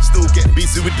target. Still get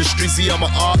busy with the strizzy, I'm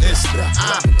an artist.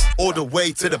 All the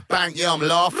way to the bank, yeah, I'm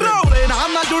laughing.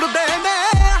 I'm not doing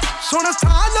that. Sona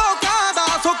salo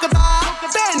kada sokda.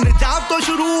 Then jab to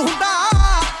shuru hunda.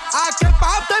 Aake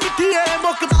paap te mithiye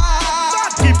mukda.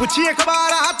 Ki puchiye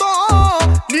khabara to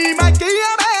ni main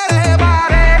kiya mere bare.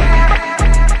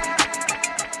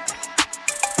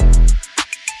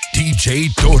 DJ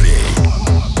Dore.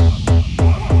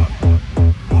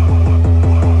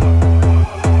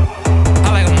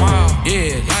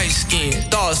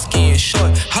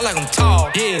 Short, I like them tall,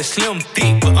 yeah, slim,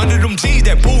 thick, but under them jeans,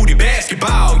 that booty,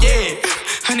 basketball, yeah.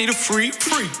 I need a free.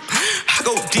 I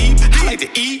go deep, I like to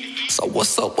eat. So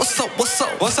what's up? What's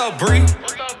up, Bree?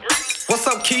 What's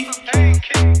up, Keith?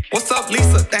 What's up,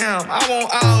 Lisa? Damn, I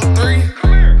want all three.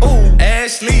 Ooh,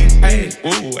 Ashley, hey,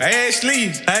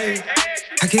 hey.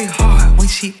 I get hard when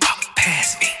she walk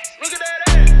past me.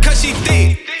 Cause she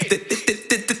thick.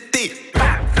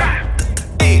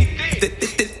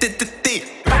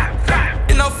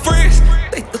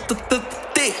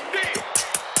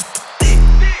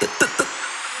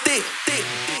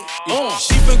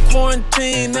 She been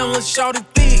quarantined and let's shout it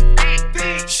thick.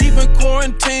 She been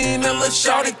quarantined and let's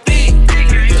shout it thick.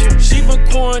 She been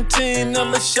quarantined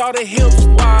and let's shout it hips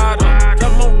wider.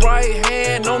 Got my right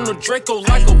hand on the Draco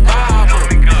like a Bible.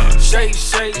 Shake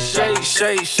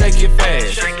it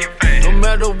fast. No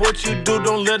matter what you do,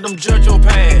 don't let them judge your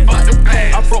past.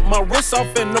 I broke my wrist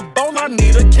off in the bone, I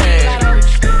need a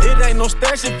cash. It ain't no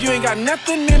stash if you ain't got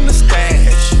nothing in the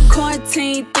stash.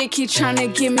 Quarantine thick, he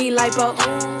tryna give me lipo.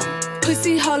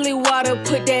 Pussy holy water,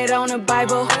 put that on the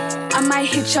Bible. I might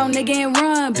hit your nigga and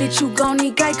run, bitch, you gon'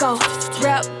 need Geico.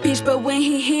 Rap, bitch, but when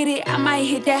he hit it, I might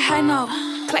hit that high note.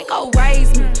 Clayco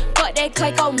raised me, fuck that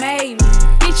Clayco made me.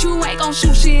 Bitch, you ain't gon'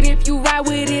 shoot shit if you ride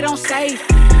with it on safe.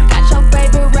 Got your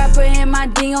favorite rapper in my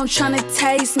DM tryna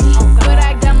taste me. But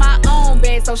I got my own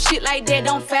bag, so shit like that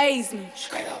don't faze me.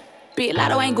 Big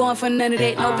Lotto ain't going for none of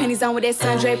that. No pennies on with that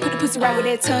sundre. Put the pussy right with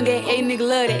that tongue at. Hey, nigga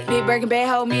love that. Big Birkin bag,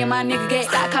 hold me and my nigga get.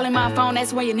 Stop calling my phone,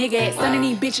 that's where your nigga at. Son of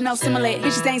these bitches no simulate.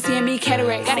 Bitches ain't seeing me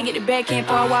cataract. Gotta get the back end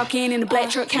before I walk in the black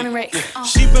truck counteract.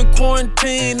 She been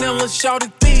quarantined and let's shout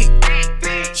it thick.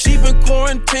 She been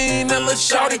quarantined and let's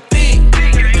shout it thick.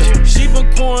 She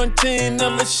been quarantined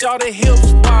and let's shout it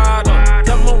hips wider.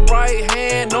 Got my right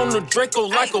hand on the Draco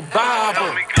like a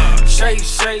Bible. Shake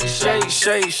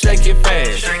it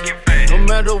fast. No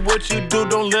matter what you do,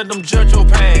 don't let them judge your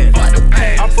past.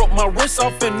 I broke my wrist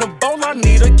off in the bowl, I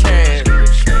need a cash.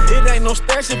 It ain't no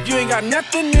stash if you ain't got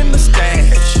nothing in the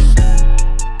stash.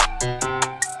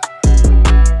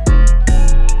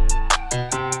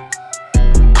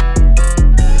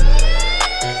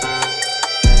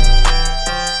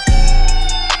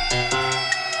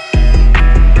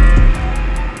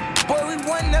 Boy, we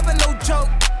won, never no joke.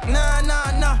 Nah.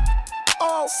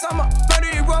 All summer,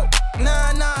 30 rope.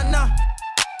 Nah.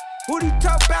 Who do you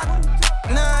talk about?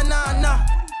 Nah.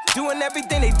 Doing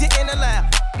everything they didn't allow.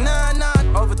 Nah.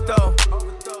 Overthrow.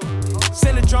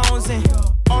 Send the drones in.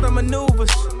 All the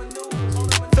maneuvers.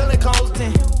 Feeling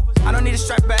constant. I don't need a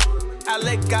strike back. I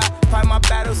let God fight my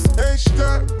battles.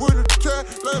 H-Stack with a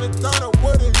let it down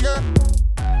with it, yeah.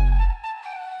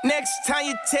 Next time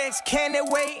you text, can it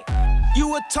wait? You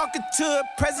were talking to a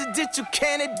presidential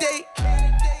candidate.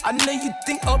 I know you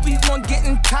think Obi-Wan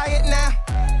getting tired now.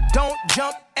 Don't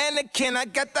jump, Anakin, I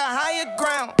got the higher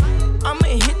ground. I'ma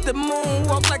hit the moon,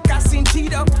 walk like I seen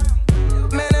Tito.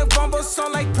 Man, a rumble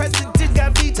song like president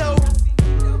got vetoed.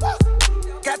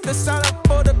 Got the sign up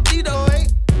for the veto, eh?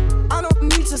 I don't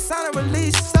need to sign a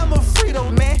release, I'm a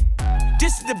Frito, man.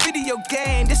 This is the video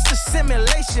game, this is a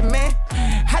simulation, man.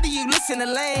 How do you listen to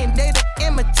Lane? They the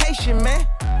imitation, man.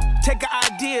 Take an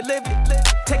idea, live it.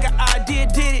 Take an idea,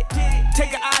 did it.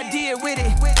 Take an idea with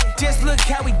it. Just look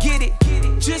how we get it.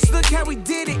 Just look how we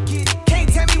did it. Can't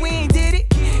tell me we ain't did it.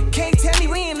 Can't tell me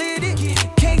we ain't lived it.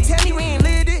 Can't tell me we ain't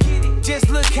lived it. Just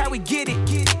look how we get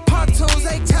it. Pontoons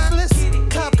ain't timeless.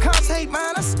 Club comps hate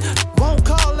minus. Won't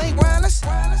call late runners.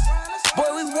 Boy,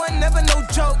 we won, never no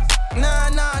joke. Nah,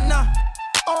 nah, nah.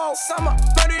 All summer,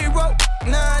 murder they wrote.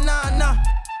 Nah, nah, nah.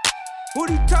 Who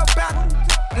do you talk about?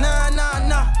 Nah, nah,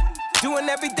 nah. Doing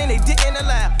everything they didn't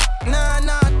allow. Nah,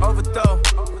 nah. Overthrow.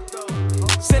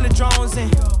 Send the drones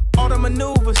in. All the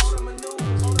maneuvers.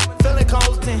 Feeling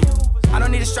constant. I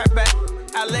don't need a strap back.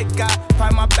 I let God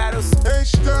fight my battles. Ain't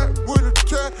stuck with a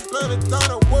cat, let it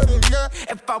down with it, yeah.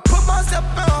 If I put myself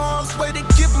in harm's way to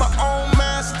give my own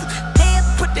master, they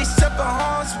put they self in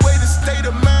harm's way to stay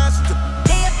the master.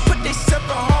 They put they self in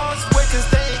harm's way cause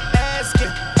they ain't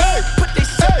asking. They put they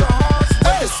self in harm's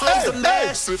way to slaves the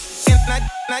master.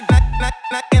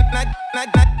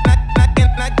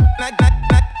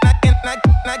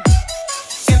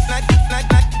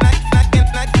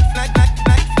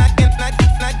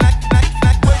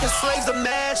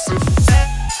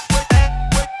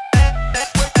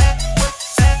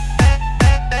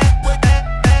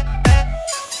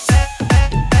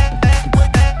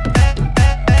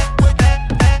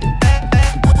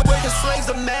 Slaves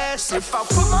are massive. If I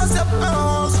put myself in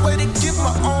harm's way to give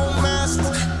my own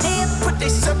master, they put they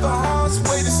self in harm's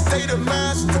way to stay the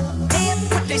master. They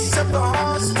put they self in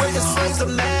harm's way to slaves are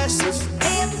massive.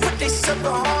 They put they self in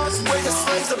harm's way to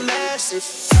slaves are massive.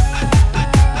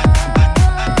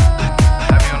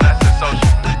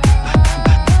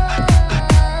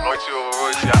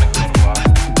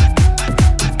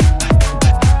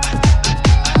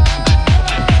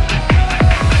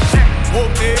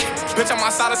 Bitch, I'm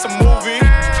outside of some movie.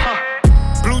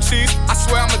 Blue cheese, I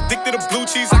swear I'm addicted to blue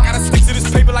cheese. I gotta stick to this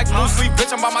paper like blue sleep.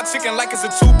 Bitch, I'm by my chicken like it's a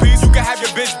two-piece. You can have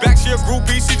your bitch back, she a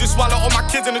groupie. She just swallow all my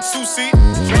kids in a two-seat.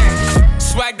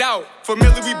 Swagged out,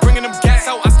 familiar, we bringing them gas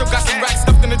out. I still got some racks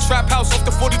stuffed in the trap house. Off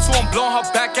the 42, I'm blowing her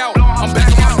back out. I'm back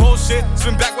on my bullshit,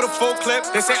 spin back with a full clip.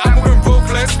 They say I'm moving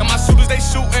ruthless, and my shooters, they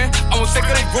shooting. I won't take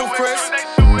her, they roof, Chris.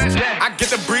 I get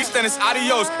the breeze, then it's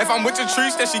adios. If I'm with your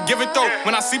trees, then she give it though.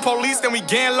 When I see police, then we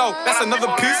gang low. That's another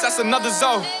piece, that's another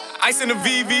zone. Ice in the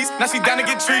VVs, now she down to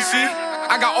get treachy.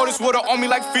 I got all this water on me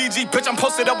like Fiji. Bitch, I'm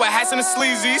posted up with hats and the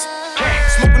sleazies.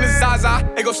 Smoking the Zaza,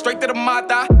 it go straight to the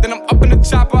Mata. Then I'm up in the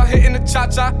chopper, hitting the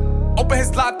cha-cha. Open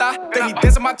his lata, then he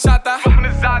dancing my chata. Smoking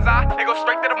the Zaza, it go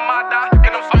straight to the Mata.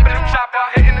 Then I'm up in the chopper,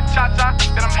 hitting the cha-cha.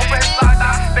 Then I'm open his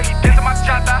lata, then he dancing my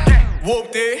chata.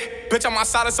 Whooped it, bitch, I'm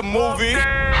outside of some movie.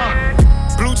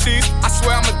 Blue cheese, I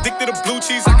swear I'm addicted to blue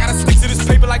cheese. I gotta stick to this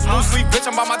paper like blue sleep. Bitch,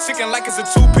 I'm by my chicken like it's a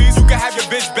two-piece. You can have your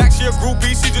bitch back, she a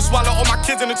groupie. She just swallow all my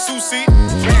kids in a two-seat.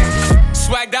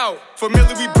 Swagged out,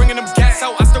 familiar, we bringing them gas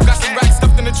out. I still got some racks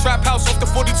stuffed in the trap house. Off the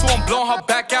 42, I'm blowing her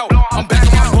back out. I'm back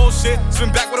on my bullshit,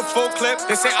 spin back with a full clip.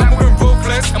 They say I'm moving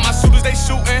ruthless, and my shooters, they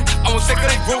shooting. I won't take her,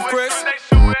 they roof, Chris.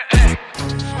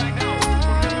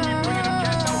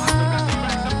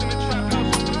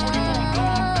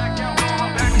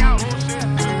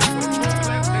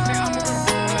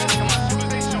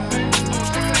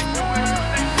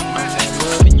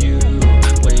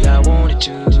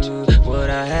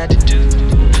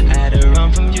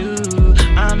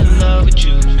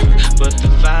 But the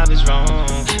vibe is wrong,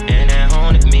 and it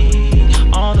haunted me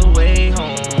all the way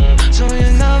home. So you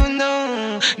never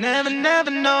know, never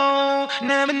know,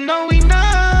 never know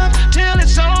enough till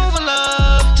it's over,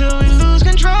 love, till we lose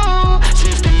control.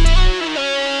 Sister,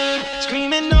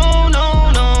 screaming no,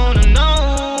 no, no, no,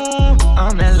 no.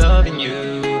 I'm not loving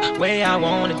you way I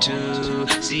wanted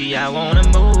to. See, I wanna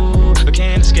move, but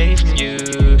can't escape from you.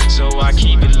 So I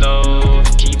keep it low,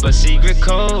 keep a secret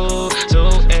code, so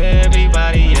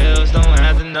everybody else don't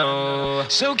have to know.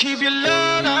 So keep your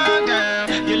love locked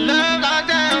down, your love locked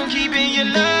down, keeping your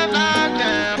love locked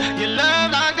down, your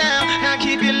love locked down. Now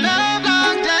keep your love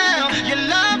locked down, your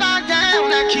love locked down.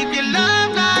 Now keep your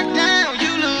love locked down.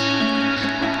 You lose.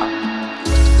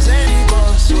 Zany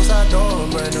boss, suicide door,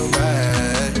 brand new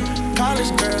bag.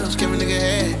 College girls, give a nigga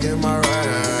head, get my ride.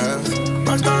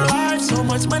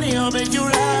 much money, I'll make you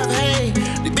laugh. Hey,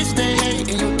 the bitch they hate,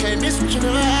 and you can't miss what you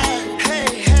never had.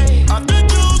 Hey, hey, off the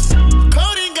juice,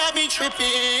 codeine got me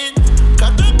tripping.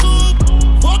 Cut the coupe,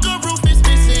 walker roof is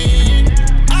missing.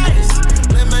 Ice,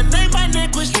 lemonade, my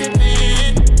neck was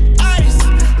tripping. Ice,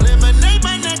 lemonade,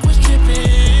 my neck was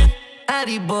tripping.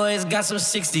 Addy boys got some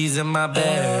 60s in my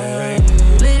bag.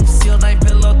 Lips sealed like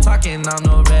pillow talking on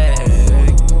no rag.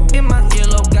 In my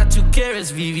earlobe got 2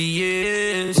 carats,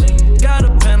 VVS. Got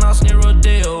a penthouse near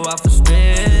Rodeo, out for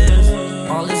stress.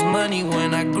 All this money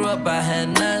when I grew up, I had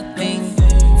nothing.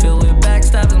 Filled with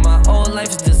backstabbing, my whole life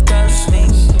is disgusting.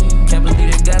 Can't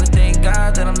believe it, gotta thank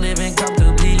God that I'm living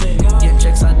comfortably. Get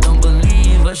checks, I don't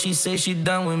believe, but she say she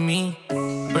done with me.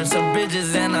 Burn some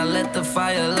bridges and I let the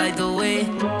fire light the way.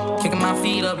 Kicking my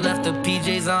feet up, left the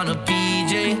PJs on a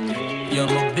PJ. Yeah,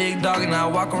 I'm a big dog and I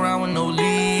walk around with no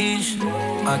leash.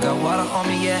 I got water on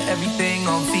me, yeah, everything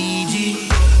on Fiji.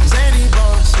 Zany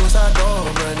boss, suicide door,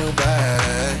 brand new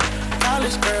bag.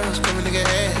 College girls, coming to get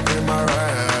head in my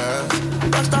ride.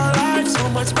 Rockstar life, so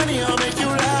much money, I'll make you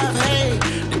laugh. Hey,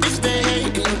 the bitch they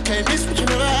hate, and you can't miss what you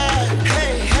never had.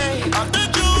 Hey, hey, off the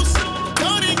juice,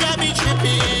 codeine got me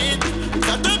tripping.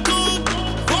 Cut the coupe,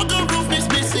 walker roof is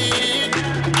missing.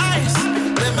 Ice,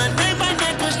 lemonade, my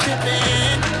neck was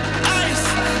tripping. Ice,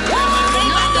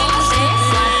 lemonade, my neck was tripping.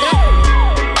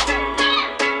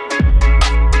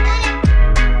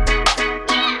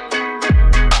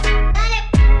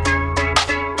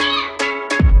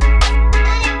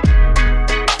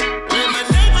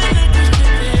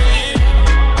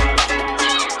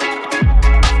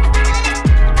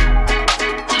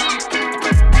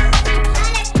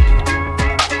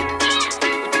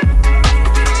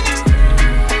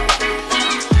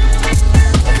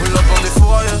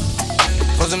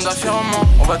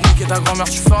 On va te niquer ta grand-mère,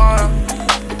 tu feras rien.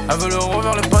 Elle veut le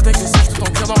rover, le pote avec les sièges, tout en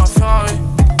cuir dans la Ferrari.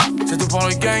 C'est tout pour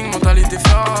le gang, mentalité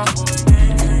Ferrari.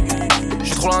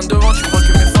 J'suis trop loin devant, tu crois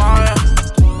que mes phares arrière.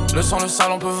 Le sang, le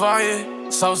sale, on peut varier.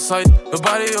 Southside, le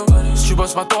baléo. Si tu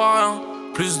bosses pas, t'auras rien.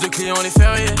 Plus de clients, les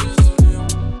fériés.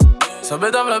 Ça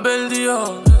bédave la belle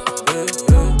Dior.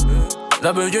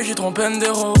 La bugue qui trompe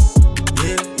Endero.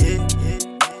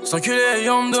 Cet enculé est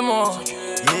yam de moi.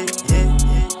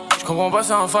 J'comprends pas,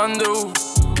 c'est un fan de ouf.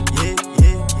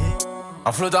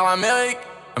 Un flot dans l'Amérique,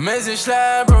 mais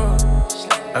c'est bro.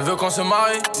 Elle veut qu'on se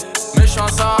marie, méchant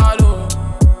salaud.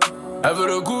 Elle veut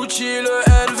le Gucci, le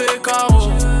LV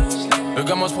Caro. Le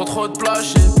gamin se prend trop de place,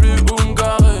 j'sais plus où me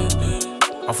garer.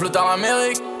 Un flot dans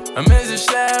l'Amérique, mais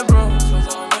c'est bro.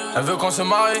 Elle veut qu'on se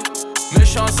marie,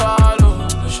 méchant salaud.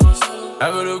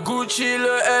 Elle veut le Gucci,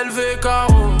 le LV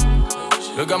Caro.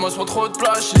 Le gamin se prend trop de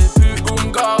place, j'sais plus où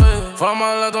me garer. Faut la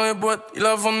malade dans les boîtes, il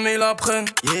la vend mais il la prenne.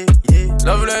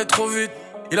 La veut aller trop vite,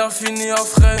 il a fini à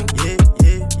freine.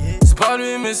 C'est pas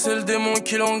lui mais c'est le démon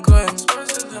qui l'engraine.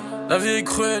 La vie est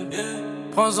cruelle,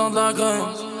 prends-en de la graine.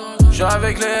 J'suis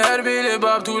avec les LB, les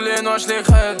babs, tous les noix j'les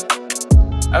crède.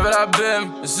 Elle veut la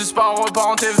BM, le 6 par repart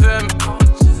en TVM.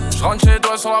 J'rentre chez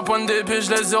toi sur la pointe d'épée,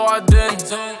 j'laisse 0 à den.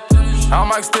 Air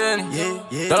Max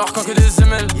 10, dans leur camp que des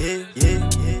ML.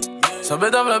 Ça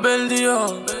bédave la belle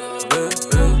Dior.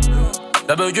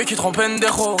 La bugue qui trompe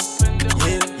Endero.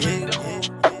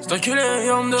 C'est enculé,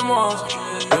 yam de moi.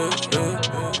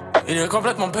 Il est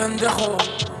complètement pendero.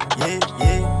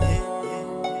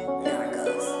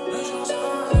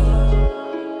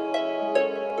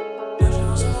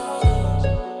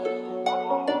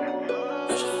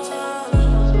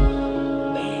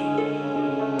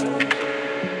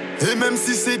 Et même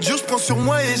si c'est dur, je prends sur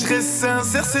moi et je reste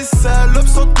sincère. Ces salopes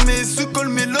sentent mes se collent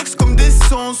mes locks comme des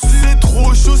sangsues. C'est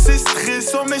trop chaud, c'est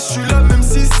stressant, mais je suis là même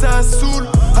si ça saoule.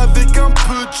 Avec un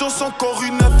peu de chance, encore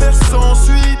une affaire sans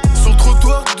suite. Sur le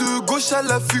trottoir de gauche à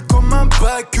l'affût comme un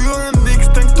bac. Un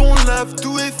extinct, on lave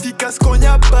tout efficace quand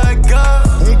y'a bagarre.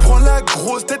 On prend la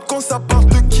grosse tête quand ça part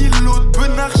de kilos de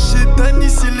benard chez Dan.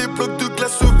 Ici les blocs de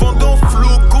glace se vendent en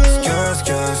flocons.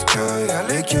 Y'a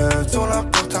les gueules dans la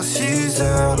porte à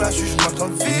 6h. La juge marque dans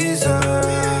le viseur.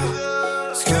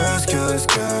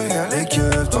 Y'a les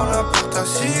gueules dans la porte à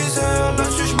 6h. La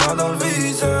juge marque dans le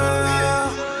viseur.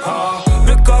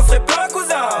 Le coffre est plein,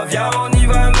 cousin. Viens, on y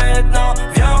va maintenant.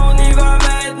 Viens, on y va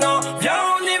maintenant. Viens,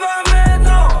 on y va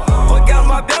maintenant.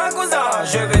 Regarde-moi bien, cousin.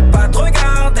 Je vais pas te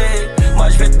regarder. Moi,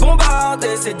 je vais te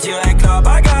bombarder. C'est direct la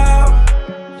bagarre.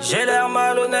 J'ai l'air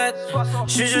malhonnête,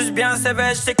 j'suis juste bien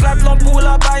sévère. J'éclate l'ampoule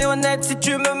à baïonnette si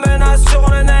tu me menaces sur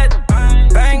le net.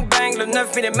 Bang bang, le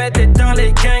 9 mm éteint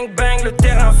les gangbangs. Le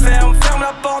terrain ferme, ferme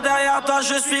la porte derrière toi,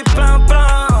 je suis plein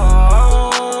plein.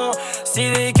 Si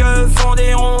les queues font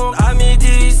des rondes à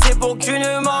midi, c'est pour que tu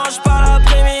ne manges pas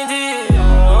l'après-midi.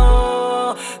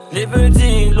 Les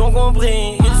petits l'ont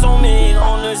compris, ils sont mis,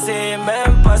 on ne sait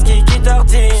même pas ce qui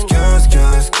tartine.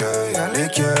 Y'a les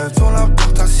keufs dans la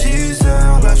porte à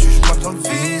 6h, la juge m'attend le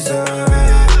viseur.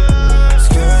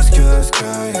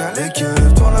 Y'a les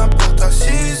keufs dans la porte à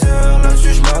 6h, la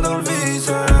juge m'attend le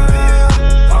viseur.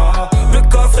 Le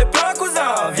coffre est plein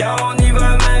cousin, viens on y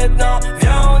va maintenant,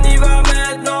 viens on y va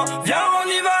maintenant, viens on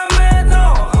y va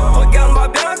maintenant. Regarde-moi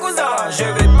bien cousin, je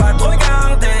vais pas te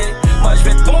regarder, moi je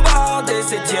vais te bombarder,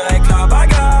 c'est direct la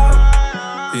bagarre.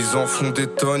 Ils en font des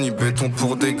tonnes, ils béton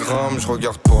pour des grammes. Je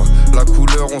regarde pas la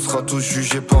couleur, on sera tous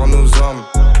jugés par nos âmes.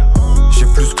 J'ai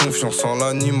plus confiance en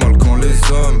l'animal qu'en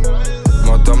les hommes.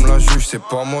 Madame la juge, c'est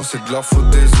pas moi, c'est de la faute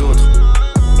des autres.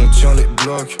 On tient les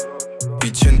blocs,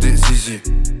 ils tiennent des zizi.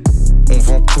 On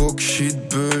vend coke, shit,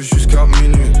 bœuf jusqu'à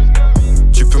minuit.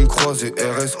 Tu peux me croiser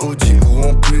RS, Audi ou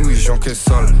en pluie. J'encaisse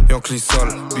sale, Yankee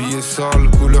sale, billet sale,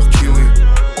 couleur kiwi.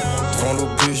 Devant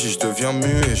l'OBJ, j'deviens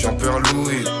muet, j'en perds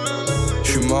Louis.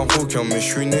 J'suis marocain mais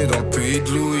j'suis né dans le pays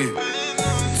de Louis.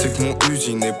 C'est que mon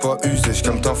usine n'est pas usé,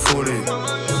 j'calme ta folie.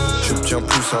 J'obtiens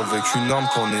plus avec une arme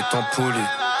qu'en étant poli.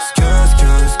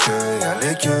 Y'a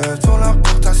les keufs dans la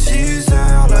porte à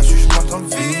 6h, la juge m'attend le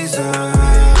viseur.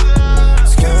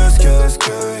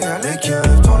 Y'a les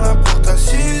keufs dans la porte à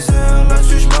 6h, la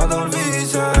juge m'attend le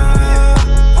viseur.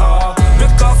 Le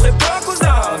coffre est plein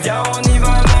cousin, viens on y va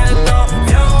maintenant,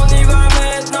 viens on y va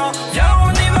maintenant, viens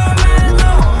on y va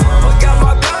maintenant.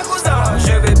 Regarde-moi bien cousin,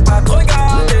 je vais pas te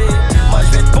regarder, moi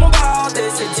je vais te bombarder,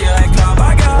 c'est direct la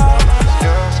bagarre.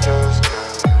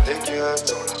 Les keufs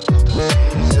dans la porte à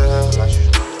 6h, la juge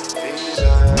m'attend le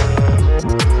viseur.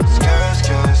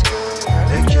 Y'a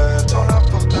les keufs dans la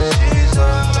porte à 6h,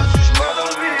 la juge m'attend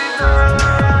le viseur.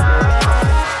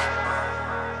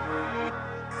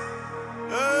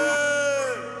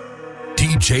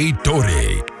 DJ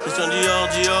Toré. Christian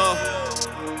Dior.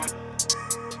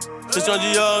 Christian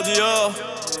Dior.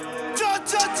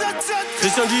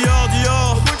 Christian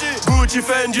Dior. Gucci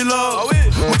Fendi Love.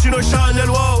 Gucci no Chanel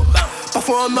wow.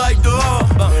 Parfois un mic dehors,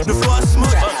 de fois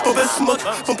smoke, on fait smoke,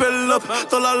 on pèle up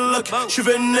dans la lock. J'suis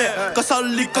vénère, quand ça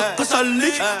leak,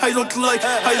 I don't like,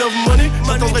 I love money.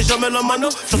 J'attendrai jamais la mano,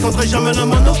 Ils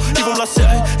vont me la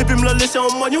serrer, et puis me la laisser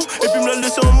en moignon, Et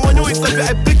quand je vais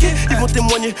répliquer, ils vont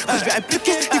témoigner.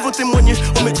 Ils vont témoigner.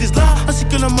 On maîtrise l'art, ainsi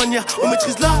que la manière.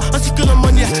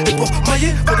 Et pour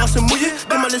mailler, faudra se mouiller.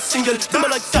 Demain les singles, demain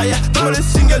la carrière.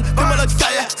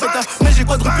 Mais j'ai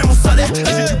quadruplé mon salaire, et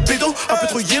j'ai du bédo, un peu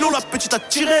trop yellow. La petite a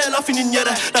tiré, elle a fini nière.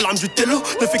 L'alarme du télo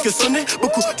ne fait que sonner.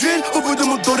 Beaucoup d'huile au bout de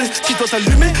mon doré. Si toi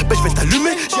t'allumer, ben je vais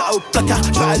t'allumer. J'irai au placard,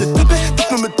 je vais aller te taper.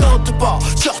 Donc ne me tente pas,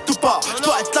 surtout pas. Je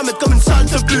dois être là, mettre comme une salle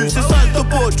de plus. C'est ça le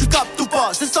topo, tu captes ou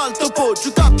pas. C'est ça le topo,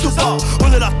 tu captes ou pas.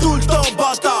 On est là tout le temps,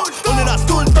 bâtard.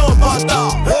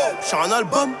 J'ai un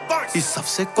album, ils savent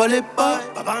c'est quoi les bails.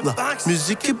 La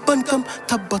musique est bonne comme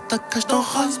ta boîte à cash dans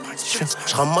Rise.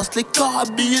 Je ramasse les corps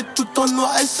habillés tout en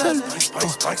noir et seul.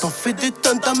 T'en fais des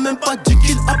tonnes, t'as même pas 10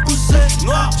 kills à pousser.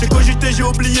 J'ai cogité, j'ai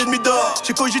oublié de m'idore.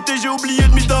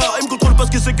 Elle me contrôle parce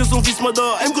que c'est que son fils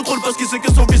m'adore.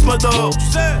 Tu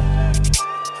sais.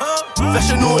 Vers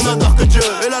chez nous on adore que Dieu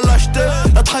et la lâcheté,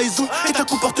 la trahison et un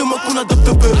comportement qu'on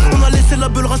adopte peu. On a laissé la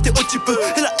beule rater au petit peu.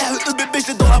 Et la REE bébé je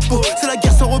l'ai dans la peau. C'est la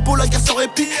guerre sans repos, la guerre sans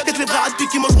répit. Et que les vrais ratés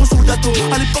qui mangeront sous le gâteau.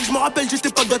 À l'époque je me rappelle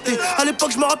j'étais pas gâté.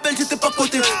 J'étais pas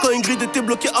coté. Quand Ingrid était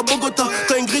bloquée à Bogota.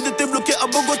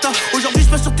 Aujourd'hui je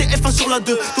passe sur TF1 sur la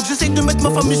 2. Donc j'essaye de mettre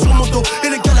ma famille sur mon dos. Et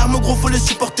les galères mon gros faut les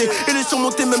supporter. Et les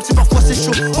surmonter même si parfois c'est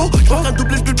chaud. Oh je vois qu'un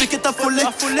doublé, le public est affolé.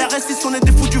 RS6 on est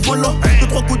des fous du volant.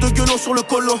 2-3 coups de gueulon sur le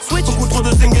collant. Beaucoup trop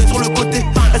de zingues sur le côté.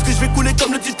 Est-ce que je vais couler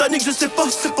comme le Titanic? Je sais pas.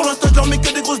 Pour l'instant je leur mets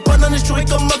que des grosses bananes. Et je suis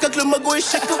comme macaque, le mago est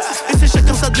chacun. Et c'est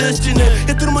chacun sa destinée.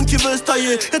 Y'a tout le monde qui veut se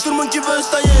tailler.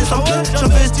 Ça me plaît,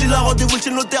 j'investis là. Rendez-vous chez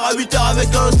le notaire à 8h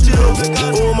avec un stylo.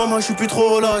 Oh maman je suis plus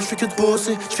trop là. Je fais que de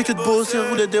bosser,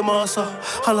 rouler des massas.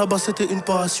 À la base c'était une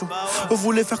passion. On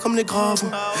voulait faire comme les graves.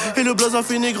 Et le blaze a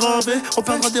fini gravé. On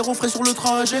perdra des refrains sur le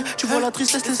trajet. Tu vois la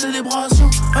tristesse, les célébrations.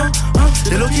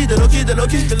 Des Loki.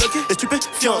 Et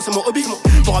stupéfiant, c'est mon hobby.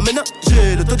 Pour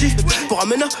aménager le taudis.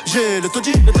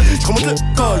 Je remonte le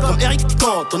col comme Eric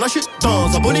quand on achète dans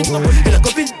un bolide. Et la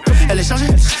copine, elle est chargée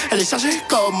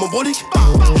comme mon brolic.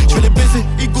 Je vais les baiser,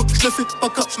 Igo, je le fais pas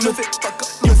qu'à.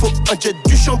 Il me faut un jet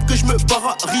du champ que je me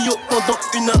barre à Rio pendant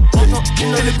une heure.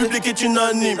 Et le public est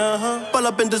unanime, pas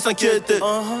la peine de s'inquiéter.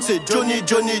 C'est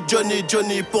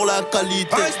Johnny pour la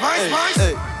qualité.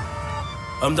 Hey.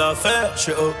 Homme d'affaires,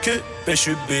 j'suis occupé,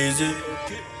 j'suis busy.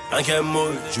 Un game mot,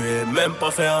 je vais même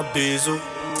pas faire un bisou.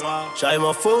 J'arrive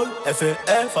en full,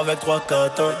 FEF avec 3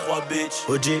 catins, 3 bitch.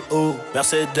 OGO,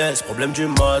 Mercedes, problème du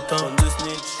matin.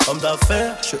 Homme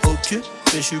d'affaires, j'suis occupé,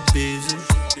 j'suis busy.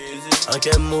 Un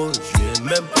camo, j'lui ai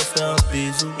même pas fait un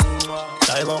bisou.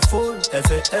 J'arrive en full,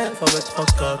 FEF avec 3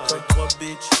 catins, 3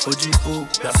 bitch. OGO,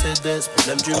 Mercedes,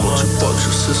 problème du matin. Crois-tu pas que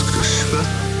je sais ce que je fais?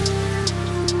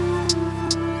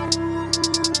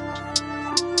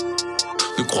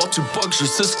 Ne crois-tu pas que je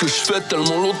sais ce que je fais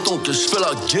tellement longtemps que je fais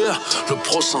la guerre? Le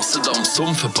prochain c'est Damso,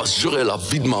 me fait pas jurer la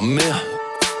vie de ma mère.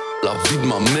 La vie de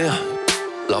ma mère.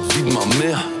 La vie de ma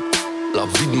mère. La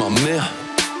vie de ma mère.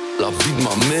 La vie de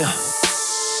ma mère.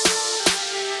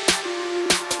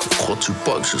 Ne crois-tu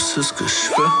pas que je sais ce que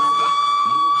je fais?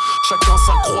 Chacun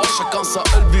sa croix, chacun sa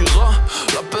Elvira.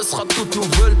 La paix sera toute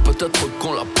nouvelle, peut-être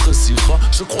qu'on l'appréciera.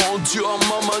 Je crois en Dieu à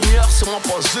ma manière, c'est moi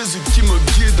pas Jésus qui me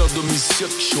guide. Un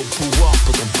demi-siècle qui est au pouvoir,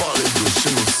 peut-on parler de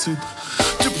génocide?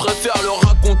 Tu préfères le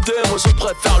raconter, moi je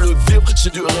préfère le vivre. J'ai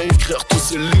dû réécrire tous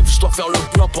ces livres, je dois faire le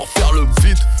plein pour faire le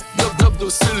vide. 9-9 de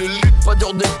cellulite, pas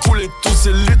dur d'écouler tous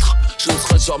ces litres. Je ne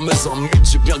serai jamais un mythe,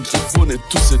 j'ai bien griffonné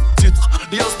tous ces titres.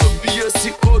 Lias de billets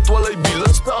si haut, toi l'IB,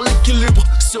 j'espère l'équilibre.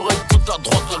 Sur écoute à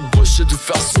droite, à gauche, j'ai dû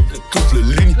faire sauter toutes les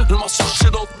lignes. Elle m'a cherché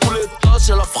dans tous les tâches,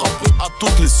 elle a frappé à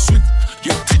toutes les suites.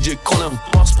 Y'a DJ qu'on aime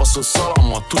pas, j'passe au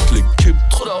salam à toute l'équipe.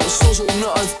 Trop d'argent, j'en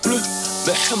n'arrive plus.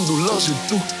 Mais Hamdoullah, j'ai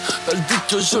tout. Elle dit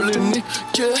que je l'ai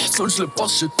niqué. Seul, je l'ai pas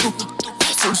chez tout.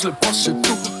 Seul, je l'ai pas chez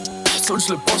tout. Seul,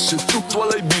 je l'ai pas chez tout. Toi,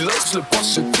 l'IB, je l'ai pas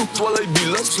chez tout. Toi, l'IB,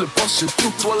 je l'ai pas chez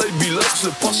tout. Toi, l'IB, je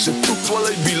l'ai pas chez tout. Toi,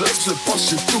 l'IB, je l'ai pas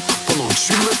chez tout. Pendant que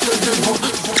je mettais des voix.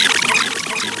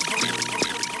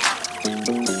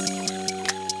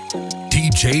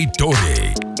 DJ Dore.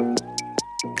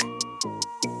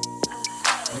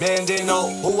 Man, they know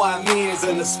who I mean is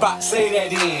in the spot, say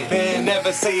that in. Man,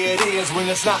 never say it is when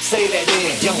it's not, say that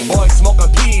in. Young boy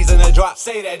smoking peas in the drop,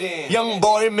 say that in. Young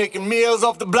boy making meals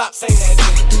off the block, say that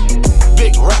in.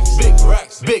 Big racks, big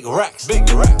racks, big racks, big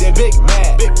racks. They big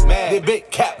mad, they big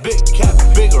cap, big cap.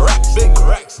 Big racks, big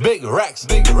racks, big racks,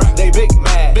 big racks. They big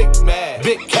mad,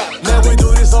 big cap. Man, we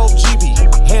do this old GB.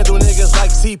 Handle niggas like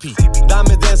CP.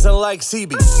 Diamond dancing like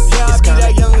CB. Yeah, I be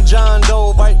that young John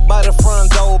Doe right by the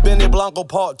front door. Benny Blanco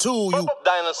part 2, you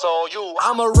dinosaur, you.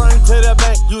 I'ma run to the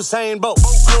bank, Usain Bolt.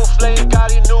 New flame,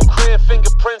 got a new crib,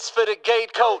 fingerprints for the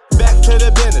gate code. Back to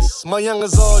the business, my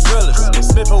youngers all drillers.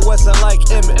 Smith and Wesson like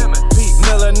Emmett. Pete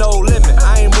Miller, no limit.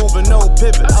 I ain't moving, no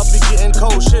pivot. I'll be getting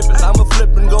cold shivers. I'ma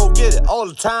flip and go get it all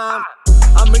the time.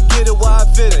 I'ma get it while I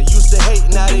fit it. Used to hate,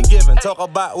 now they giving. Talk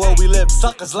about where we live,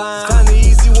 suckers line. Kinda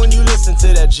easy when you listen to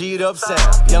that G'd up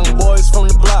sound. Young boys from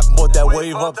the block bought that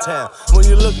wave uptown. When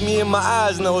you look me in my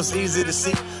eyes, know it's easy to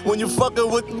see. When you fucking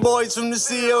with the boys from the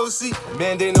COC.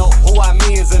 Man, they know who I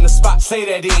mean is in the spot, say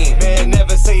that in. Man,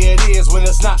 never say it is when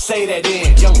it's not, say that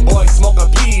in. Young boy smoking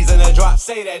peas in the drop,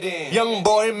 say that in. Young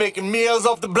boy making meals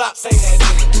off the block, say that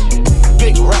in.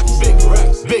 Big racks, big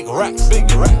racks, big racks,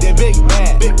 big racks. They big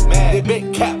mad, they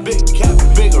big cap, big cap.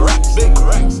 Big racks, big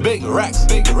racks, big racks,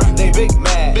 big racks. They big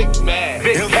mad, big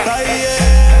cap.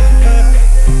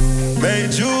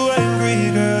 Made you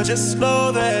angry, girl, just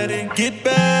know that it get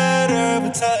better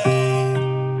with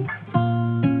time.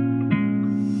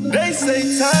 They say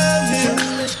time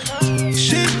heals.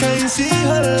 She can't see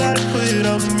her life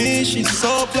without me, she's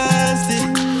so plastic.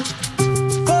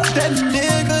 Fuck that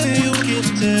nigga, you can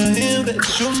tell him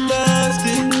that you're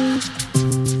nasty.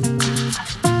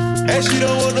 And she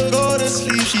don't wanna go to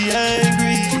sleep, she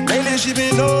angry. Lately she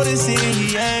been noticing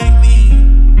he ain't me.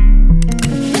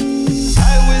 I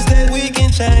wish that we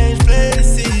can change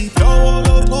places. Don't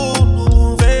want no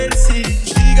new fantasy.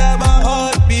 She got my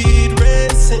heartbeat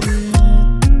racing.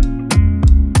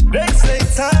 They say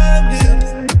time heals.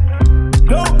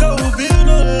 Don't go build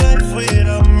no life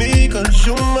without me, cause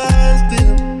you mine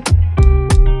still.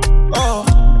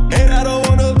 And I don't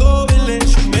wanna go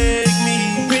unless you make me.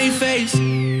 Pretty face,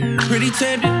 pretty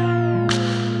tempting,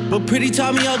 but pretty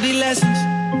taught me ugly lessons.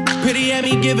 Pretty had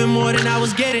me giving more than I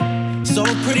was getting. So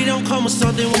pretty don't come with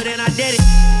something, well then I did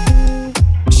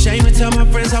it. Shame to tell my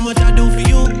friends how much I do for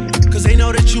you, cause they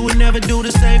know that you would never do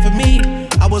the same for me.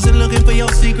 I wasn't looking for your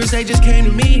secrets, they just came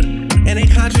to me. And they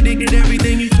contradicted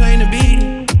everything you claim to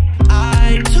be.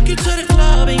 I took you to the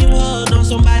club and you hugged on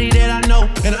somebody that I know.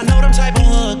 And I know them type of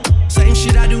hug. Same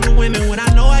shit I do to women when I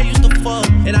know I used to fuck.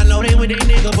 And I know they with they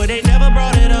nigga, but they never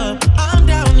brought it up. I'm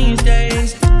down these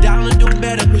days, down to do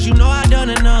better, cause you know I done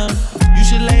enough. You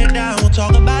should lay it down, we'll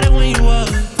talk about it when you up.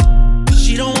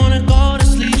 She don't wanna go to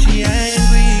sleep, she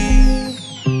angry.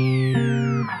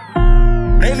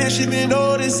 Lately she been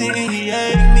noticing he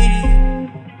ain't me.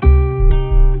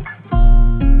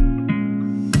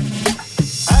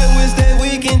 I wish that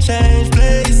we can change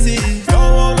places.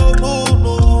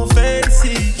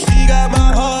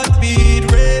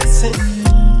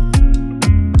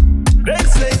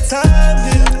 time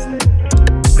here.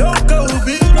 Don't go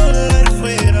build a life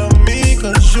without me,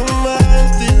 cause you mine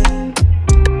still.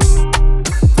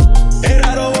 And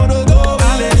I don't wanna go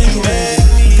without you.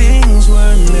 Things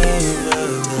were never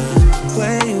the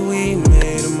way we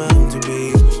made them out to be,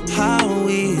 how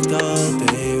we thought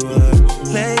they were.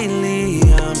 Lately,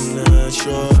 I'm not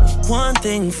sure. One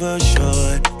thing for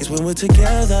sure is when we're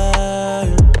together,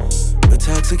 we're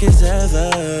toxic as ever.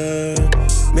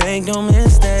 Make no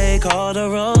mistake, all the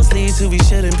roads lead to we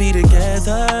shouldn't be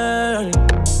together.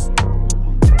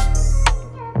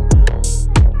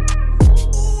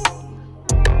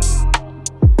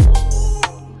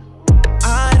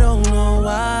 I don't know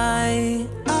why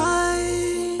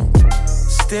I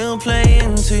still play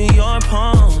into your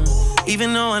palm,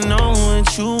 even though I know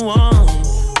what you want.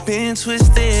 Been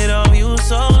twisted of you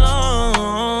so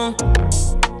long.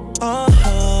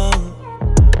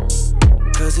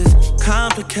 Cause it's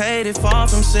complicated, far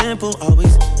from simple.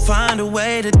 Always find a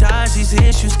way to dodge these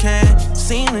issues. Can't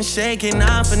seem to shake it,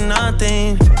 not for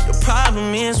nothing. The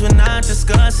problem is we're not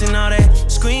discussing all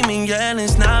that screaming,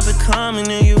 yelling's not becoming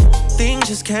to you. Things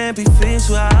just can't be fixed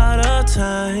without a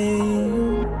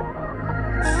time.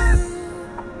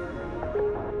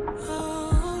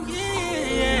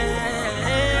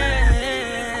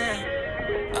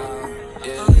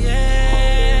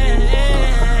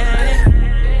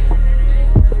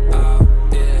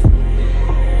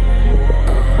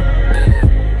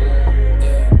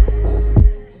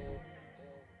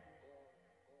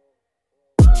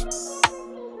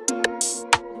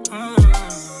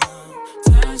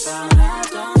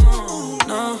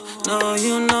 No,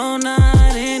 you know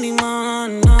not anymore,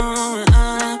 no, and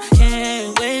I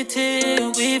can't wait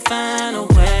till we find a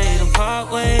way to part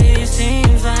ways.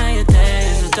 Seems like your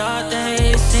days are dark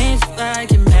days, seems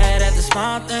like you're mad at the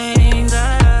small things.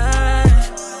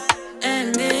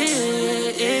 And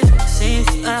it seems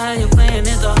like you're playing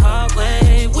it the hard way.